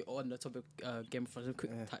 Since we're on the topic Game of Thrones,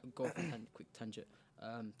 go for a quick tangent.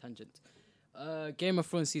 Game of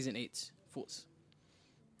Thrones season 8 thoughts.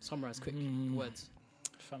 Summarize quick words.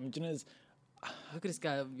 Fam, do you know, Look at this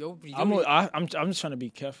guy. I'm just trying to be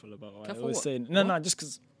careful about what I Careful was what? saying. No, What? just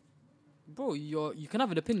because. Bro, you can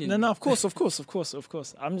have an opinion. No, of course.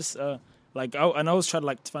 I'm just like, I always try to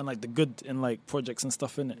like to find like the good in like projects and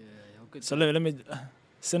stuff in it. Yeah, good. So let me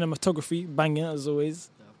cinematography banging as always.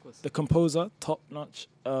 Yeah, of course. The composer top notch.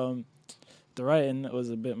 The writing was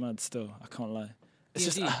a bit mad still. I can't lie. It's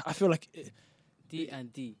just D&D. I feel like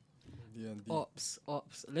D&D. D&D. Ops.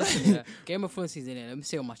 Listen, yeah. Game of Thrones season 8. Let me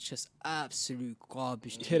say on my chest, absolute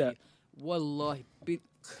garbage. Hear that? Wallahi,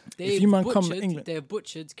 If you man come to England, they've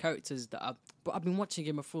butchered characters that I've been watching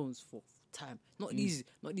Game of Thrones for time. Not these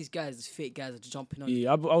guys, these fake guys that are jumping on.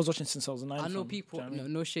 yeah, I was watching since I was 9. I know fam. people. Do you know what I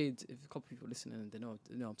mean? No shade. If a couple people listening, they know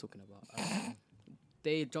what I'm talking about.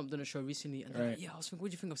 They jumped on a show recently, and they're like, Right. yeah, I was thinking, what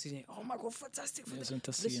do you think of season 8? Oh my god, fantastic! Yeah, it's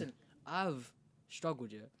fantastic. Listen, I've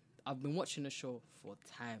struggled. Yeah, I've been watching the show for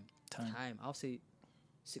time. I'll say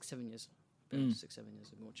 6-7 years. 6-7 years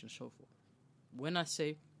I've been watching the show for. When I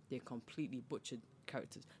say they completely butchered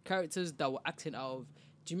characters that were acting out of.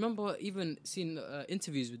 Do you remember even seeing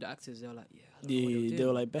interviews with the actors? They were like, yeah, I don't know what Yeah, they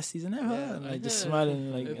were like best season ever, Yeah, and like yeah. just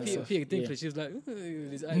smiling like. and stuff. Pia Dinklage, Yeah. she was like,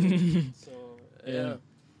 these eyes. So Yeah.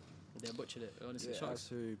 they butchered it. Honestly, Yeah, sharks.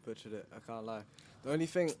 absolutely butchered it. I can't lie. The only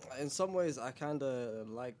thing, in some ways, I kind of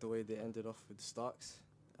like the way they ended off with the Starks.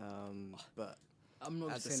 But I'm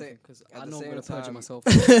not At the saying same- because at I the know I'm same gonna perjure time- myself.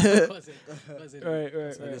 Right.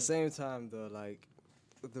 at the same time, though, like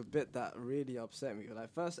the bit that really upset me,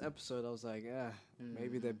 like first episode, I was like,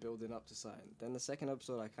 maybe they're building up to something. Then the second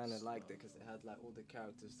episode, I kind of liked it because they had like all the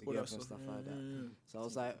characters together and stuff like that. So I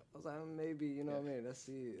was like, maybe what I mean, let's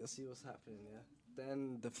see what's happening. Yeah.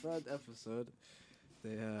 Then the third episode,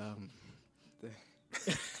 they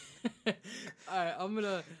Alright, I'm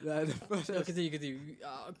gonna like, the first episode, continue.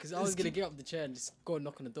 Because I was gonna get up the chair and just go and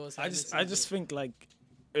knock on the door. I just think like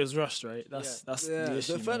it was rushed, right? That's yeah, the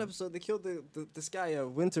issue. the third episode, they killed this guy.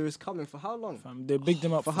 Winter is coming for how long? They bigged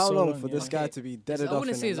him up For for how so long for this yeah. guy to be deaded I off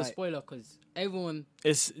wouldn't in say the it's a night? spoiler because everyone,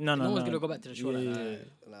 It's no one's gonna go back to the show. Yeah, like that. yeah.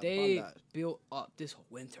 Nah, They ban that. built up this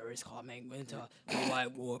winter is coming, the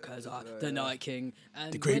White Walkers are the Night King,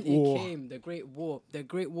 and The Great when War. it came, the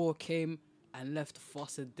Great War came and left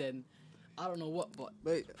faster than I don't know what, but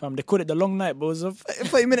Wait, Fam, they called it the long night, but it was a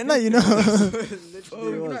 30-minute night, you know.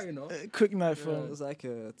 literally it was. you know. Quick night, It fam. was like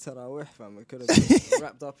a tarawih, fam. It could have been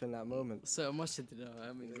wrapped up in that moment. So much to do.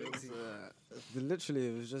 I mean, Literally,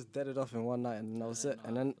 it was just deaded off in one night, and that was it.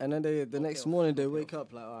 And then the next morning they wake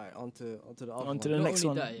up like, all right, onto the other On to one. the Not next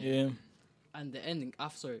only one. that, Yeah. and the ending.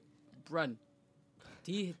 Sorry, Bran.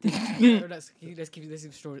 Let's keep this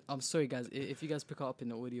story. I'm sorry, guys. If you guys pick up in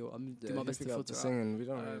the audio, I'm doing my if best you to pick up filter the out. singing. We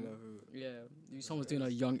don't really know who. Yeah, someone's doing a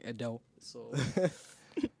young Adele. So,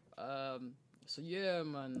 so yeah,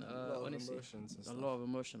 man. A lot of Honestly, emotions and a stuff. lot of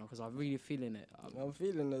emotion because I'm really feeling it. I'm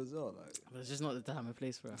feeling it as well. Like, But it's just not the time and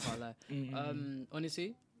place for it. I can't lie.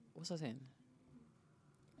 Honestly, what's I saying?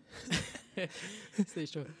 Stay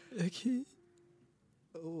strong. Okay.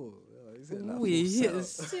 oh, yeah, he's hitting that We full hit a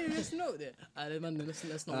set up. serious note there. Man,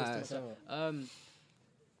 let's not Alright, waste too much time.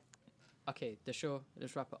 Okay, the show.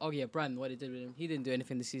 Let's wrap it. Oh yeah, Bran. What he did with him? He didn't do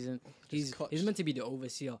anything this season. He's meant to be the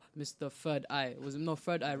overseer, Mr. Third Eye.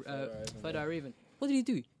 Third Eye Raven. What did he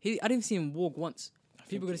do? I didn't see him walk once.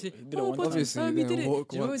 People are gonna say, did it one time. Obviously, he he did didn't it. walk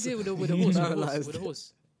Do you know what once. he did with the horse? Paralyzed. With the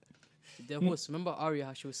horse. The horse. Remember Arya?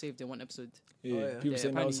 How she was saved in one episode. Yeah. yeah. People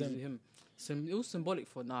saying that apparently was it was him. him. So it was symbolic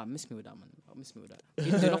for miss me with that, man. Miss me with that. He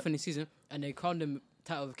didn't do nothing this season, and they crowned him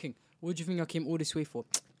title of king. What do you think I came all this way for?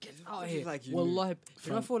 Get out of here! Like you Wallahi,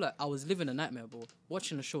 you know, I feel like I was living a nightmare, bro.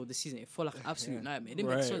 Watching the show this season, it felt like an absolute nightmare. It didn't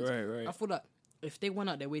make sense. Right. I feel like if they went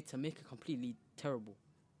out their way to make it completely terrible,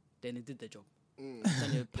 then they did their job.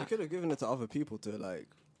 Then They could have given it to other people to like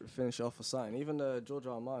finish off or something. Even George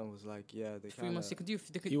R. R. Martin was like, yeah, they 3 months they could do.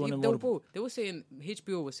 You wanted more Bro, they were saying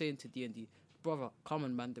HBO was saying to D&D, brother, come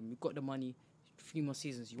on, man, then we got the money. 3 more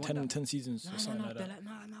seasons. You want 10 seasons or something like that. They're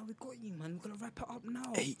like, nah, we got you, man. We're gonna wrap it up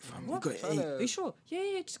now. 8, fam. What? We got 8. Are you sure?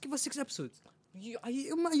 Yeah. Just give us 6 episodes. Are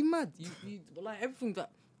you mad? You like everything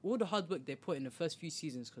that all the hard work they put in the first few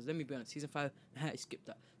seasons. Because let me be honest, season 5, I skipped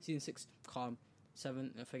that. Season 6, calm.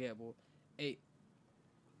 7, unforgettable. 8.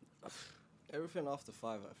 Everything after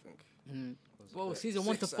 5, I think. Well, season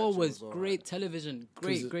 1 to 4 was great television.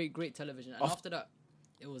 Great television. And after that,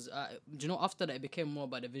 it was. Do you know? After that, it became more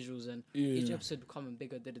about the visuals and each episode becoming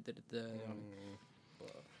bigger.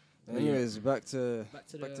 Anyways, back to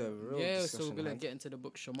real discussion. So we're gonna get into the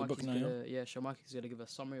book. Shamaki's gonna give a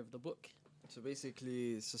summary of the book. So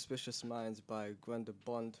basically, Suspicious Minds by Gwenda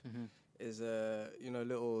Bond is a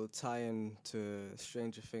little tie-in to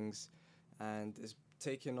Stranger Things, and is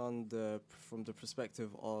taken on from the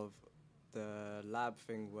perspective of the lab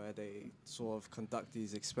thing where they sort of conduct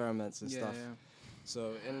these experiments and stuff. Yeah.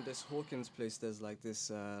 So in this Hawkins place, there's like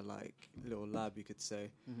this like little lab, you could say,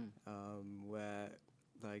 where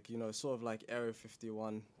like sort of like Area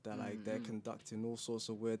 51, that like they're conducting all sorts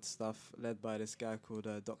of weird stuff, led by this guy called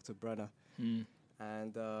Dr. Brenner,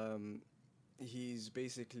 and he's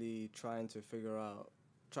basically trying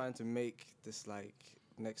to make this like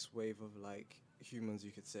next wave of like humans,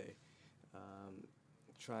 you could say,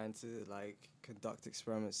 trying to like conduct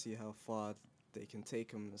experiments, see how far they can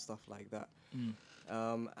take them and stuff like that.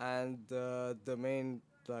 And the main,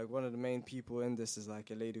 like one of the main people in this is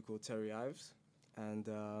like a lady called Terry Ives, and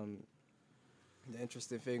the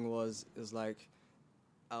interesting thing is like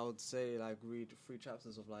I would say like read 3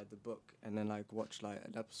 chapters of like the book and then like watch like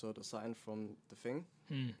an episode or something from the thing,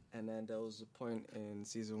 and then there was a point in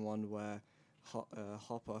season 1 where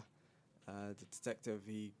Hopper, the detective,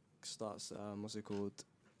 he starts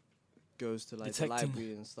goes to like the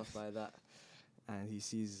library and stuff like that, and he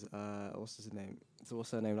sees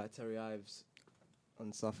what's her name, like Terry Ives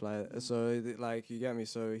and stuff like that. So like, you get me.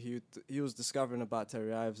 So he was discovering about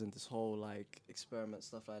Terry Ives and this whole like experiment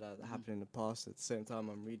stuff like that happened in the past. At the same time,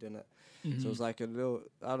 I'm reading it, so it was like a little,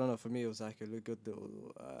 I don't know, for me it was like a good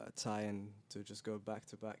little tie-in to just go back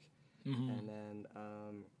to back, and then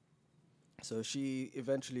so she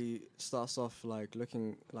eventually starts off like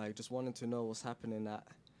looking, like just wanting to know what's happening at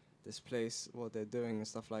this place, what they're doing and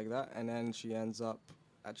stuff like that, and then she ends up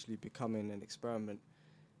actually becoming an experiment.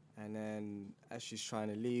 And then as she's trying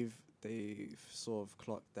to leave, they sort of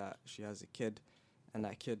clock that she has a kid, and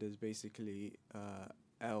that kid is basically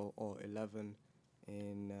L or 11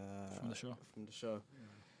 in from the show.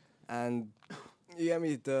 And you get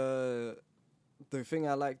me, the thing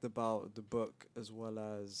I liked about the book as well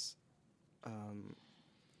as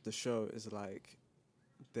the show is like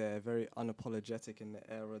they're very unapologetic in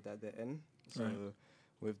the era that they're in. So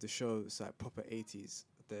with the show, it's like proper 80s.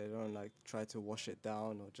 They don't like try to wash it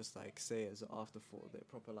down or just like say it as an afterthought. They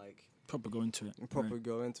proper go into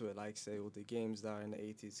it. Like say all the games that are in the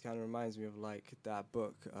 80s. Kind of reminds me of like that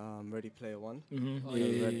book, Ready Player One.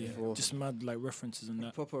 Just mad like references and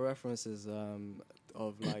that. Proper references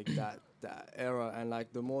of like that era, and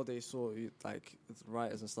like the more they saw like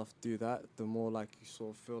writers and stuff do that, the more like you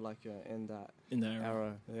sort of feel like you're in that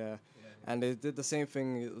era. Yeah. And they did the same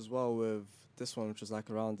thing as well with this one, which was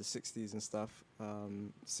like around the 60s and stuff,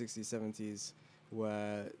 60s, 70s,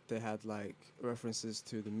 where they had like references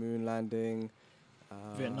to the moon landing,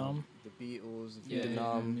 Vietnam, the Beatles,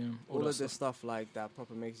 Vietnam, all of this stuff like that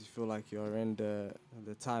proper makes you feel like you're in the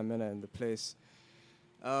time in it and the place.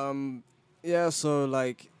 So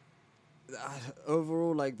like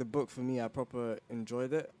overall, like the book for me, I proper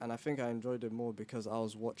enjoyed it, and I think I enjoyed it more because I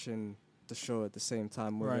was watching the show at the same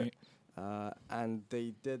time with it, and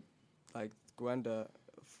they did like Gwenda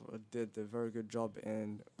did a very good job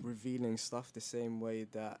in revealing stuff the same way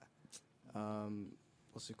that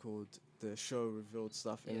the show revealed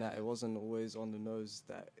stuff, in that it wasn't always on the nose,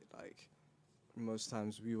 that like most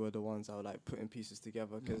times we were the ones that were like putting pieces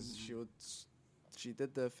together, because she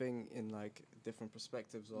did the thing in like different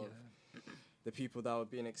perspectives of the people that were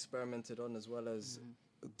being experimented on, as well as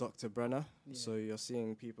Dr. Brenner. So you're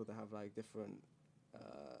seeing people that have like different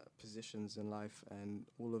positions in life, and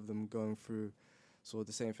all of them going through sort of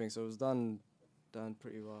the same thing. So it was done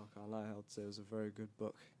pretty well. I can't lie, I would say it was a very good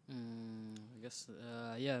book. I guess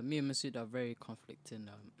me and Masood are very conflicting.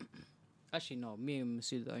 Actually, no, me and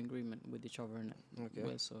Masood are in agreement with each other in it.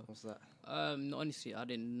 Okay. So what's that? No, honestly, I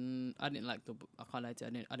didn't like the book. I can't lie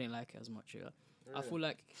to you, I didn't like it as much. Really? I feel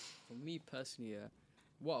like, for me personally,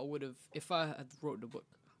 what I would have, if I had wrote the book,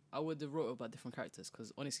 I would have wrote about different characters,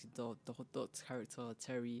 because honestly, the Dot character,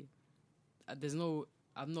 Terry, I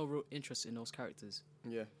have no real interest in those characters.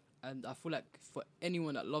 Yeah. And I feel like for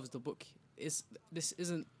anyone that loves the book, this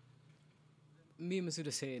isn't me and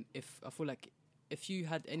Masood saying, if I feel like if you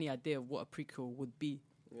had any idea of what a prequel would be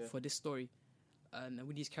for this story, and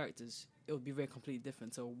with these characters, it would be very completely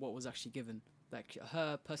different to what was actually given. Like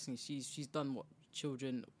her personally, she's done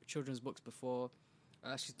children's books before.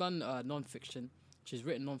 She's done non-fiction. She's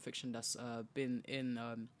written non-fiction that's been in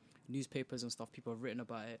newspapers and stuff. People have written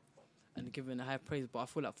about it and given a high praise. But I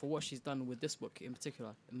feel like for what she's done with this book in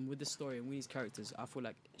particular, and with this story and with these characters, I feel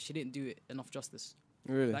like she didn't do it enough justice.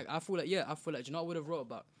 Really? Like I feel like do you know what I would have wrote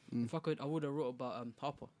about? If I could, I would have wrote about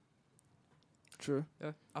Harper. True.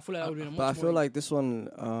 Yeah, I feel like I would have been. But I feel like this one,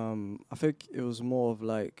 I think it was more of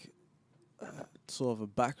like sort of a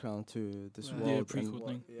background to this world. Yeah, prequel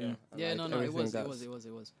thing. Yeah, like no, it was.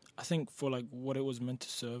 I think for like what it was meant to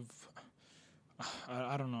serve,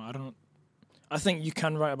 I don't know. I think you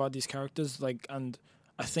can write about these characters, like, and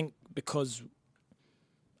I think because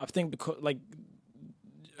like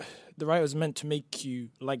the writer's meant to make you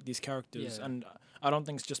like these characters, and I don't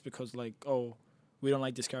think it's just because like, oh, we don't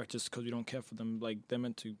like these characters because we don't care for them. Like, they're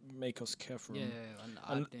meant to make us care for them. Yeah, and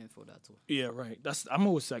I didn't feel that at all. Yeah, right. I'm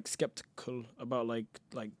always like skeptical about like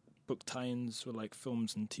book tie-ins with like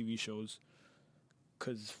films and TV shows,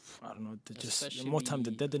 because I don't know, they're just more time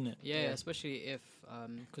they're dead in it. Yeah, especially if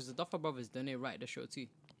because the Duffer Brothers, then they write the show too.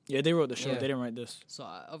 Yeah, they wrote the show. They didn't write this. So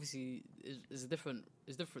obviously, it's different.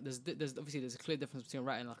 There's obviously a clear difference between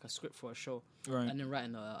writing like a script for a show and then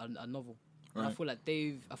writing a novel. Right. I feel like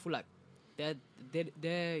they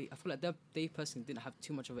personally didn't have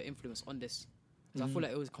too much of an influence on this. So I feel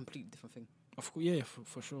like it was a completely different thing. Of course, yeah,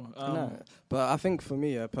 for sure. No, but I think for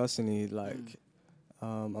me, personally, like,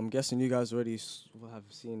 I'm guessing you guys already have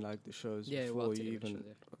seen like the shows before you even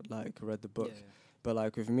like read the book. Yeah. But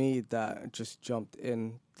like with me, that just jumped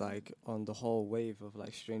in like on the whole wave of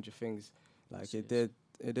like Stranger Things. Like it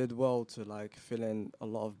did well to like fill in a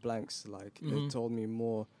lot of blanks. Like it told me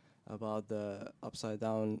more about the upside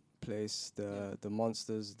down place, the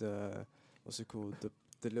monsters, the what's it called,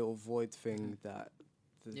 the little void thing that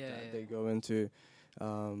they go into.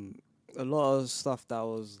 A lot of stuff that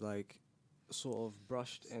was like sort of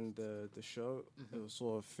brushed in the show, it was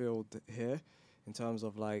sort of filled here in terms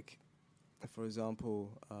of like, for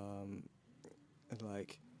example,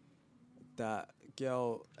 like that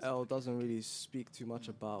girl Elle doesn't really speak too much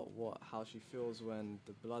about how she feels when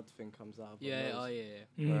the blood thing comes out of her nose.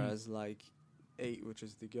 Whereas like 8, which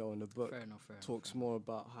is the girl in the book, talks more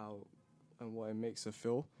about how and what it makes her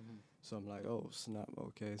feel. So I'm like, oh snap,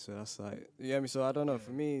 okay, so that's like, you get me? So I don't know,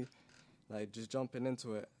 for me, like just jumping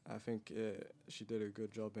into it, I think she did a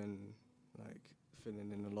good job in like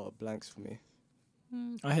filling in a lot of blanks for me.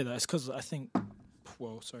 I hear that. It's because I think,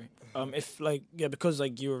 if like, because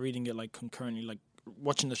like you were reading it like concurrently, like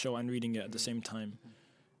watching the show and reading it at the same time,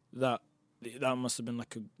 that must have been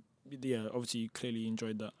like obviously you clearly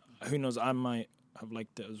enjoyed that. Who knows, I might have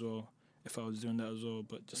liked it as well if I was doing that as well,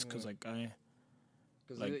 but just because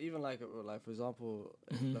even like for example,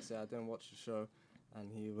 let's say I didn't watch the show,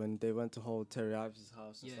 and when they went to hold Terry Ives'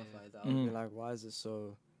 house and stuff like that, I'd be like, why is it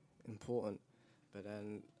so important? But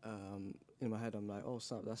then in my head, I'm like, oh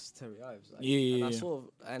snap, that's Terry Ives. Like,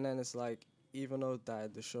 and then it's like, even though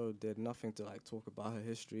that the show did nothing to like talk about her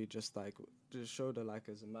history, just showed her like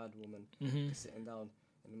as a mad woman sitting down.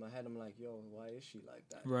 And in my head, I'm like, yo, why is she like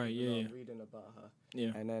that? Right, I'm reading about her.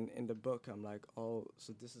 Yeah. And then in the book, I'm like, oh,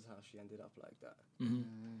 so this is how she ended up like that.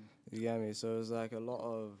 You get me? So it was like a lot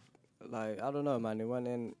of, like, I don't know, man. It went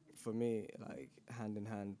in, for me, like, hand in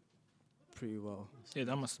hand pretty well. Yeah,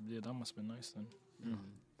 that must have been nice then.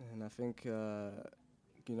 And I think, you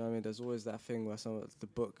know what I mean, there's always that thing where the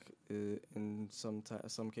book, in some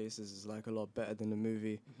cases, is like a lot better than the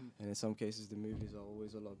movie. And in some cases, the movies are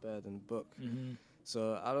always a lot better than the book.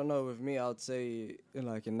 So I don't know, with me, I would say,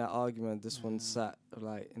 like in that argument, this one sat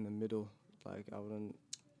like in the middle. Like I wouldn't.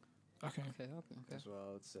 Okay. That's what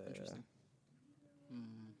I would say. Interesting.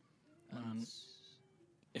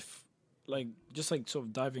 If like just like sort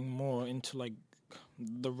of diving more into like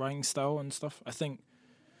the writing style and stuff, I think,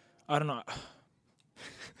 I don't know.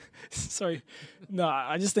 Sorry, no,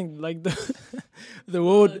 I just think like the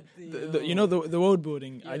world, the world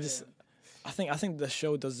building. I think the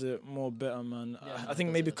show does it more better, man. I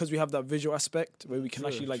think maybe because we have that visual aspect where we can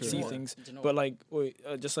actually like see things. But like,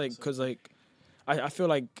 just like because like, I feel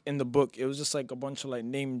like in the book it was just like a bunch of like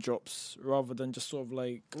name drops rather than just sort of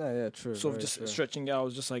like sort of just stretching out. It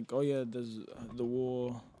was just like, oh yeah, there's the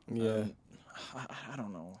war. Yeah, I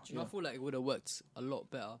don't know. I feel like it would have worked a lot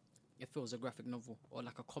better if it was a graphic novel or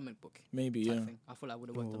like a comic book. Maybe, thing. I feel like it would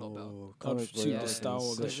have worked a lot better. Comic book, the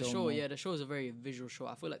style of the show. The show is a very visual show.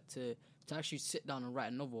 I feel like to actually sit down and write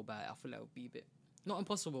a novel about it, I feel like it would be a bit, not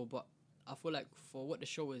impossible, but I feel like for what the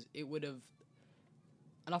show is, it would have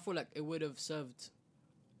and I feel like it would have served,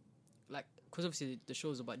 like, because obviously the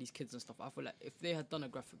show's about these kids and stuff. I feel like if they had done a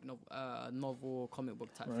graphic novel, comic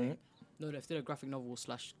book type thing, no, if they did a graphic novel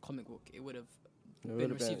 / comic book, it would have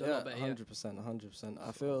been received a lot better. 100%.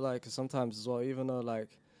 I feel like sometimes as well, even though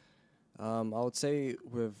like, I would say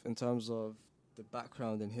in terms of the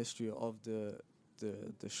background and history of the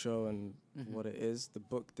show and what it is, the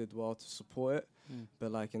book did well to support it.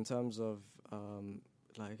 But like in terms of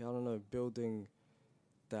like, I don't know, building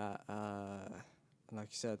that,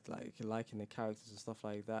 like you said, like liking the characters and stuff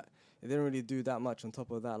like that, it didn't really do that much. On top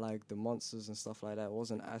of that, like the monsters and stuff like that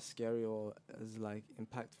wasn't as scary or as like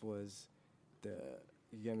impactful as the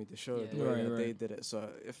show, the way that they did it. So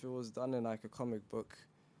if it was done in like a comic book,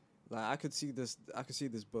 like I could see this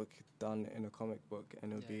book done in a comic book,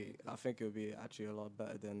 and I think it would be actually a lot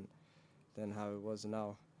better than how it was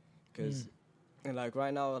now, because and like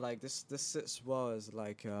right now, like this sits well as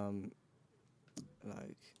like you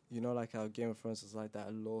know, like how Game of Thrones is like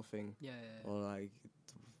that lore thing, or like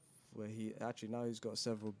where he's got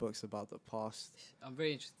several books about the past. I'm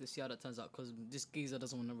very interested to see how that turns out, because this geezer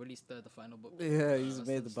doesn't want to release the final book. Yeah, he's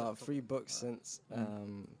made about 3 books since,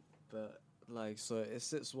 but like, so it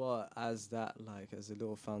sits well as that, like as a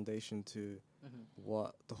little foundation to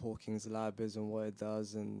what the Hawking's lab is and what it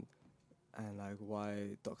does, and like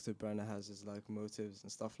why Dr. Brenner has his like motives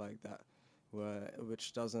and stuff like that,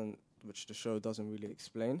 which the show doesn't really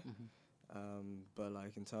explain. But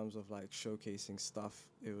like in terms of like showcasing stuff,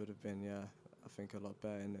 it would have been I think a lot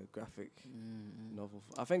better in a graphic novel.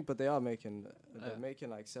 I think, but they're making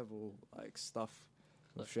like several like stuff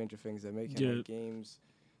with Stranger Things. They're making like games.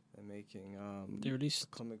 They're making they released a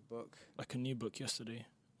comic book, like a new book yesterday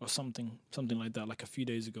or something like that, like a few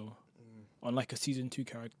days ago, on like a season 2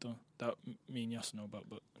 character that me and Yas know about,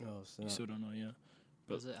 but you still don't know. Yeah,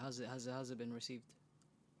 but has it been received?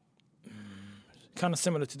 Kind of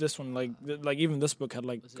similar to this one, like even this book had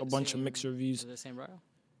like a bunch of mixed reviews. Is it the same writer?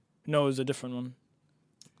 No, it was a different one.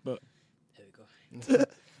 But there we go.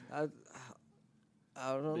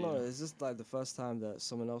 I don't know. It's just like the first time that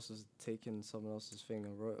someone else has taken someone else's thing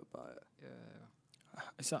and wrote about it.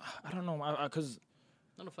 Yeah. I don't know, because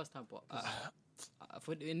not the first time, but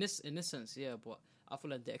in this sense, yeah. But I feel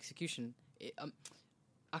like the execution,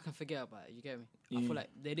 I can forget about it. You get me? I feel like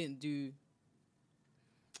they didn't do.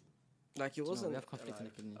 Like it wasn't we have conflicting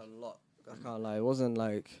opinions. A lot. I can't lie. It wasn't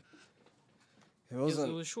like. It wasn't.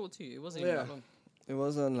 It was short too. It wasn't even that long. It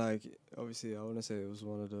wasn't like, obviously I want to say it was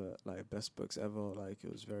one of the like best books ever, like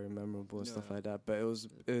it was very memorable and stuff like that, but it was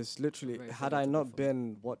literally, had I not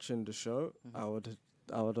been watching the show, I don't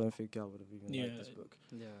think I would have even liked this book.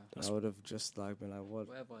 I would have just like been like,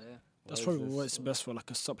 whatever, that's probably what's best for,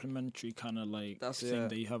 like a supplementary kind of like thing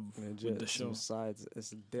that you have with the show. Sides,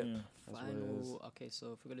 it's a dip. Final. Okay,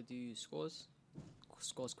 so if we're gonna do scores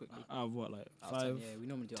quickly. What, like 5? 10, yeah, we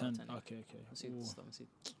normally do 10. 10. Okay. Let's see this stuff.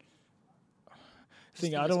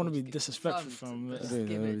 I don't want to be disrespectful from it.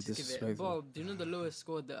 Give it. Bro, do you know the lowest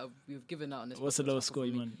score that we've given out on this? What's the lowest score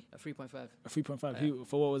you mean? A 3.5. A 3.5.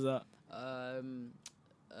 For what was that?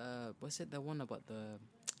 What's it? The one about the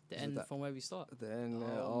end from where we start. The end.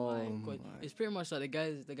 Oh my God! It's pretty much like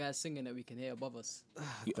the guys singing that we can hear above us.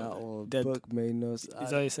 That old book made no sense. Is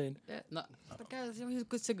that what you're saying? Yeah, no, the guy's he's a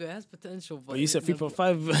good singer. He has potential. But you said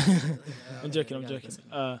 3.5. I'm joking.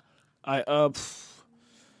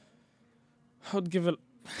 I'd give it.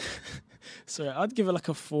 Sorry, I'd give it like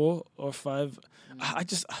a 4 or 5. I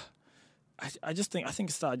just think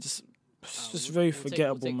it's that it's just very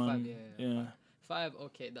forgettable, we'll man. 5, yeah. 5,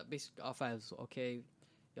 okay. That basically our 5's okay.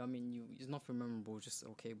 Yeah, I mean, it's nothing memorable, just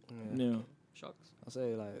okay. Yeah. Shocks? I'll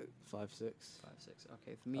say like 5, 6. 5, 6.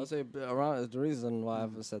 Okay, for me. I'll say around the reason why I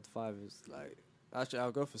haven't said 5 is like, actually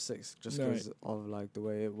I'll go for 6 just because of like the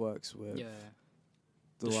way it works with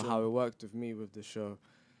how it worked with me with the show.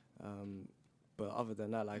 But other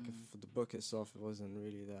than that, like for the book itself, it wasn't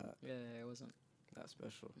really that. Yeah, it wasn't that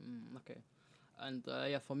special. Okay, and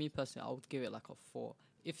for me personally, I would give it like a 4.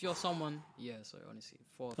 If you're someone, honestly,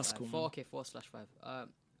 4. That's 5. cool. 4, okay, 4/5. I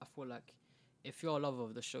feel like if you're a lover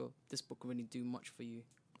of the show, this book really do much for you.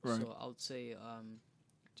 Right. So I would say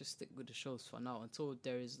just stick with the shows for now until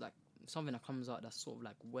there is like something that comes out that's sort of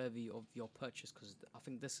like worthy of your purchase. Because I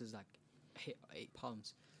think this is like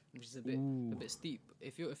 £8. Which is a bit steep.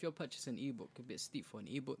 If you're purchasing an ebook, a bit steep for an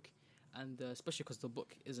ebook, and especially because the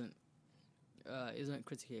book isn't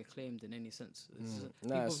critically acclaimed in any sense.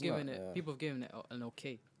 People have given it an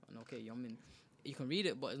okay. I mean, you can read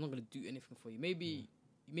it, but it's not going to do anything for you. Maybe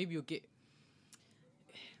you'll get.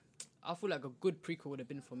 I feel like a good prequel would have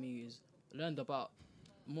been for me is learned about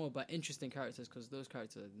more about interesting characters because those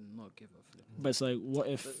characters do not give a flip. But it's like, what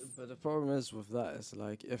if? But the problem is with that is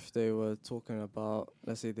like if they were talking about,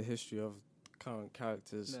 let's say, the history of current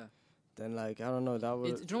characters, then like I don't know, that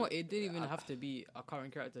would. Do you know what? It didn't even have to be a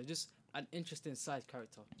current character, just an interesting side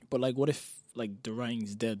character. But like, what if like the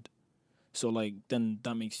writing's dead? So like then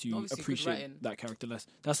that makes you Obviously appreciate that character less.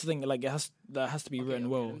 That's the thing. Like that has to be written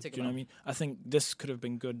well. Do you know what I mean? I think this could have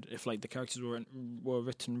been good if like the characters were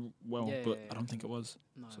written well, but I don't think it was.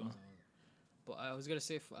 No. But I was gonna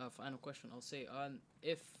say for final question, I'll say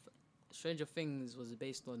if Stranger Things was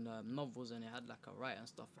based on novels and it had like a write and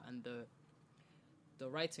stuff, and the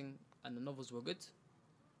writing and the novels were good,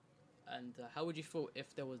 and how would you feel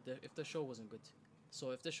if the show wasn't good?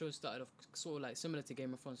 So if the show started off sort of like similar to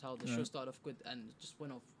Game of Thrones, how the show started off good and just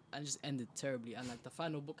went off and just ended terribly, and like the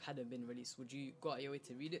final book hadn't been released, would you go out of your way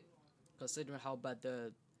to read it, considering how bad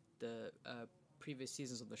the previous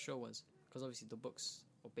seasons of the show was? Because obviously the books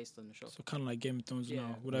are based on the show. So kind of like Game of Thrones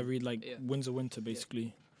now. Would I read like Winds of Winter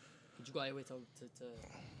basically? Would you go out of your way to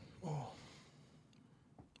Oh,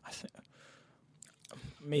 I think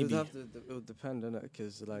maybe it would depend on it,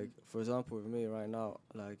 because like for example with me right now,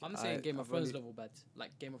 like I'm saying Game of Thrones level bad,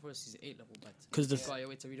 like Game of Thrones season 8 level bad. Because go out of your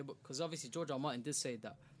way to read a book, because obviously George R. R. Martin did say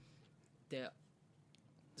that the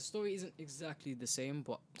story isn't exactly the same,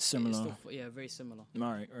 but similar. Still, very similar.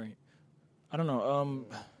 All right. I don't know.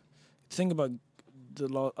 Think about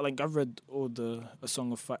like I've read all A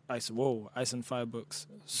Song of Ice and Fire books,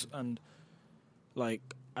 and like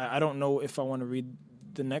I don't know if I want to read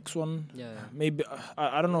the next one. Maybe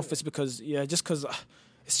I don't know if it's because just because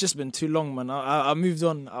it's just been too long, man. I moved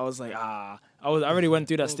on. I was like I already went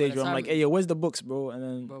through that stage where I'm like, hey, where's the books, bro?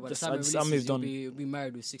 And then I moved on. You'll be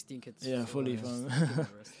married with 16 kids. Yeah, fully fun.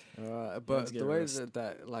 But the way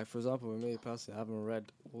that like for example with me personally, I haven't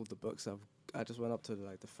read all the books. I just went up to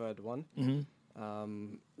like the third one.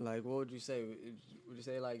 Like what would you say? Would you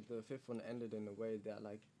say like the fifth one ended in a way that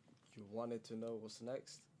like you wanted to know what's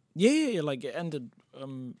next? Yeah, like it ended.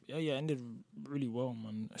 Ended really well,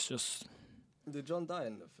 man. It's just. Did John die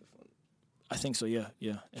in the fifth one? I think so. Yeah.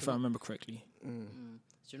 If I remember correctly. So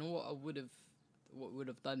you know what would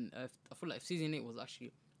have done? I feel like if season 8 was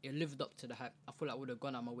actually it lived up to the hype, I feel like I would have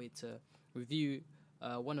gone out my way to review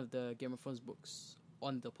one of the Game of Thrones books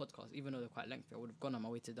on the podcast, even though they're quite lengthy. I would have gone on my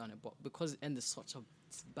way to done it, but because it ended such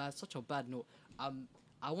a bad note,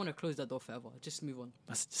 I want to close that door forever. Just move on.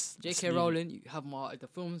 J.K. Rowling, you have my heart. The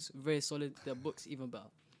film's very solid. The book's even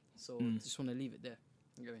better. So just want to leave it there.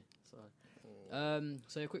 Okay.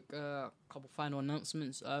 So a quick couple final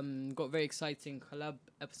announcements. Got very exciting collab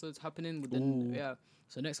episodes happening within.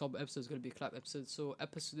 So next couple episodes going to be collab episodes. So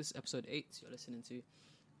this episode 8 you're listening to.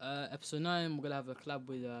 Episode 9 we're gonna have a collab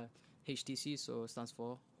with HTC. So it stands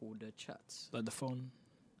for Hold the Chat. Like the phone.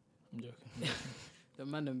 I'm joking. The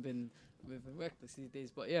man have been reckless these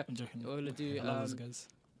days, but yeah. I'm joking. We're gonna do. I love those guys.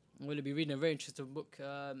 I'm going to be reading a very interesting book,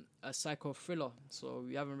 a psycho thriller. So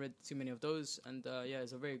we haven't read too many of those, and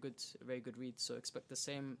it's a very good read. So expect the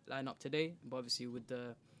same lineup today, but obviously with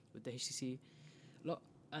the HTC lot.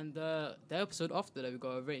 And the episode after that, we got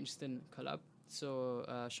a very interesting collab. So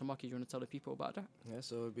Shamaki, do you want to tell the people about that? Yeah,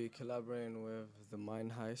 so we'll be collaborating with the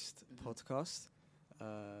Mind Heist podcast,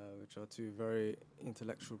 which are two very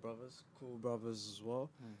intellectual brothers, cool brothers as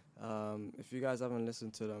well. If you guys haven't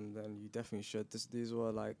listened to them, then you definitely should. These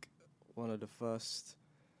were like one of the first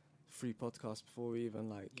free podcasts before we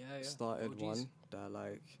even started one that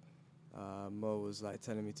like Mo was like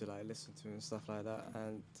telling me to like listen to and stuff like that.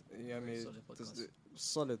 And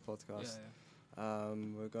solid podcast.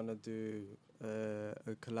 We're gonna do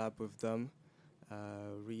a collab with them,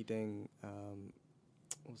 reading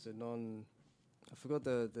I forgot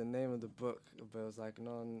the name of the book, but it was like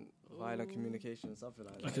non-violent communication, something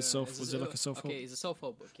like that. Like was it like a self-help? Okay, it's a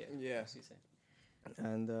self-help book, yeah.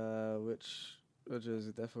 And which is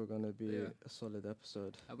definitely going to be a solid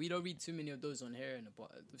episode. We don't read too many of those on here,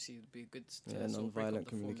 but obviously it'd be good to non-violent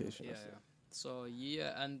communication. So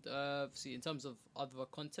and see in terms of other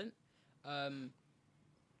content,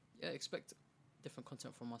 expect different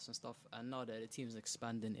content from us and stuff. And now that the team's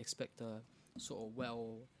expanding, expect a sort of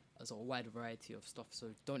wide variety of stuff. So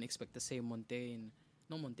don't expect the same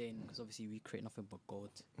not mundane, because obviously we create nothing but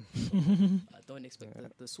gold. Don't expect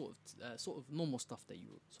the sort of normal stuff that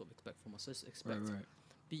you sort of expect from us. Just expect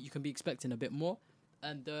you can be expecting a bit more.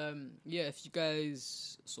 And if you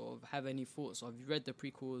guys sort of have any thoughts, or have you read the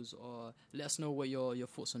prequels, or let us know what your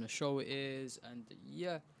thoughts on the show is. And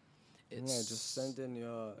just send in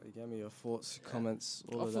your thoughts, comments,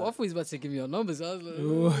 all of that. I thought he was about to give me your numbers. I was like,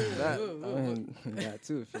 that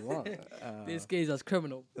too, if you want. This guy's as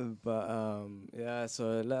criminal. But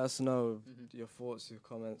so let us know your thoughts, your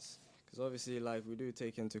comments, because obviously, like, we do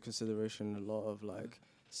take into consideration a lot of like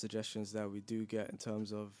suggestions that we do get in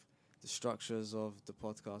terms of the structures of the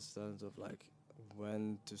podcast, in terms of like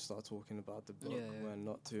when to start talking about the book, when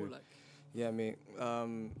not to.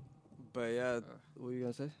 But what were you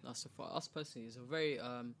gonna say? So for us personally, it's a very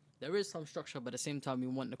there is some structure, but at the same time, we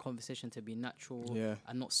want the conversation to be natural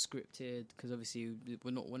and not scripted. Because obviously,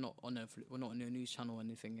 we're not on a news channel or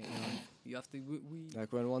anything. You know? You have to we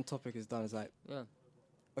like when one topic is done, it's like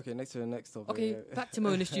okay, next to the next topic. Okay, back to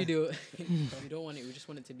Mo in the studio. We don't want it. We just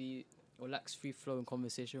want it to be relaxed, free-flowing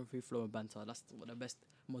conversation, free-flowing banter. That's what the best,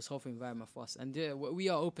 most healthy environment for us. And we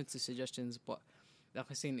are open to suggestions, but like I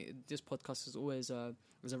was saying, this podcast is always a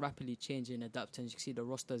rapidly changing, adapting. You can see the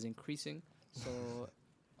roster is increasing. So,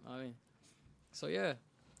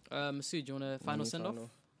 Masood, do you want a final send-off?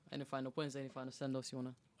 Any final points? Any final send-offs you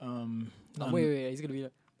want to? Wait, he's going to be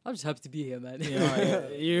like, I'm just happy to be here, man. Yeah,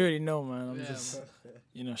 you already know, man. I'm just,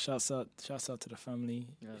 shouts out to the family.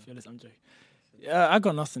 Yeah. If you're listening, I'm joking. Yeah, I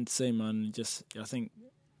got nothing to say, man. Just, I think,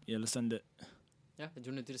 let's send it. Yeah, do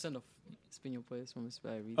you want to do the send off? Spin your boys from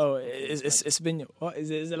Inspyre. Oh, it's been your. What is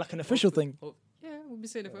it? Is it like an official thing? Yeah, we'll be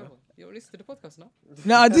saying it forever. You don't listen to the podcast now?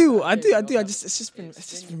 No, I do. It's just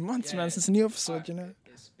been months, man, since a new episode. You know.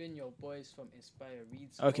 It's been your boys from Inspyre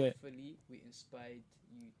reads. Okay. Hopefully, we inspired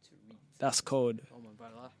you to read. That's cold. Oh my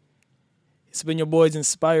brother. It's been your boys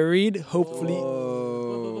Inspyre read. Hopefully.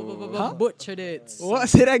 Butchered it. What?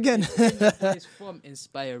 Say that again. It's from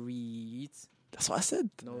Inspyre reads. That's what I said.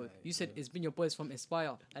 No, you said it's been your boys from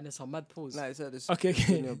Inspyre, and it's a mad pause. No, I said it's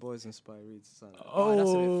been your boys Inspyre reads.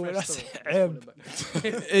 That's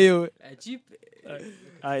Ew.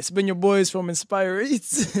 It's been your boys from Inspyre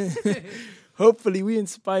reads. Hopefully, we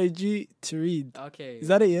inspired you to read. Okay. Is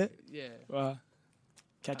that it? Yeah. Yeah. Well,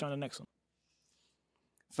 catch you on the next one.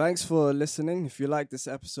 Thanks for listening. If you like this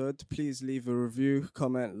episode, please leave a review,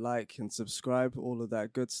 comment, like, and subscribe. All of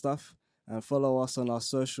that good stuff. And follow us on our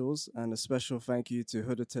socials. And a special thank you to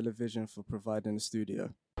Huda Television for providing the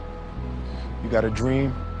studio. You got a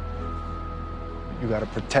dream. You got to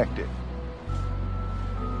protect it.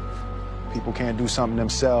 People can't do something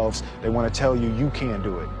themselves. They want to tell you you can't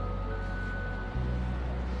do it.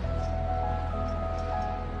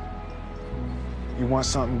 You want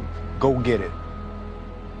something, go get it.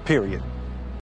 Period.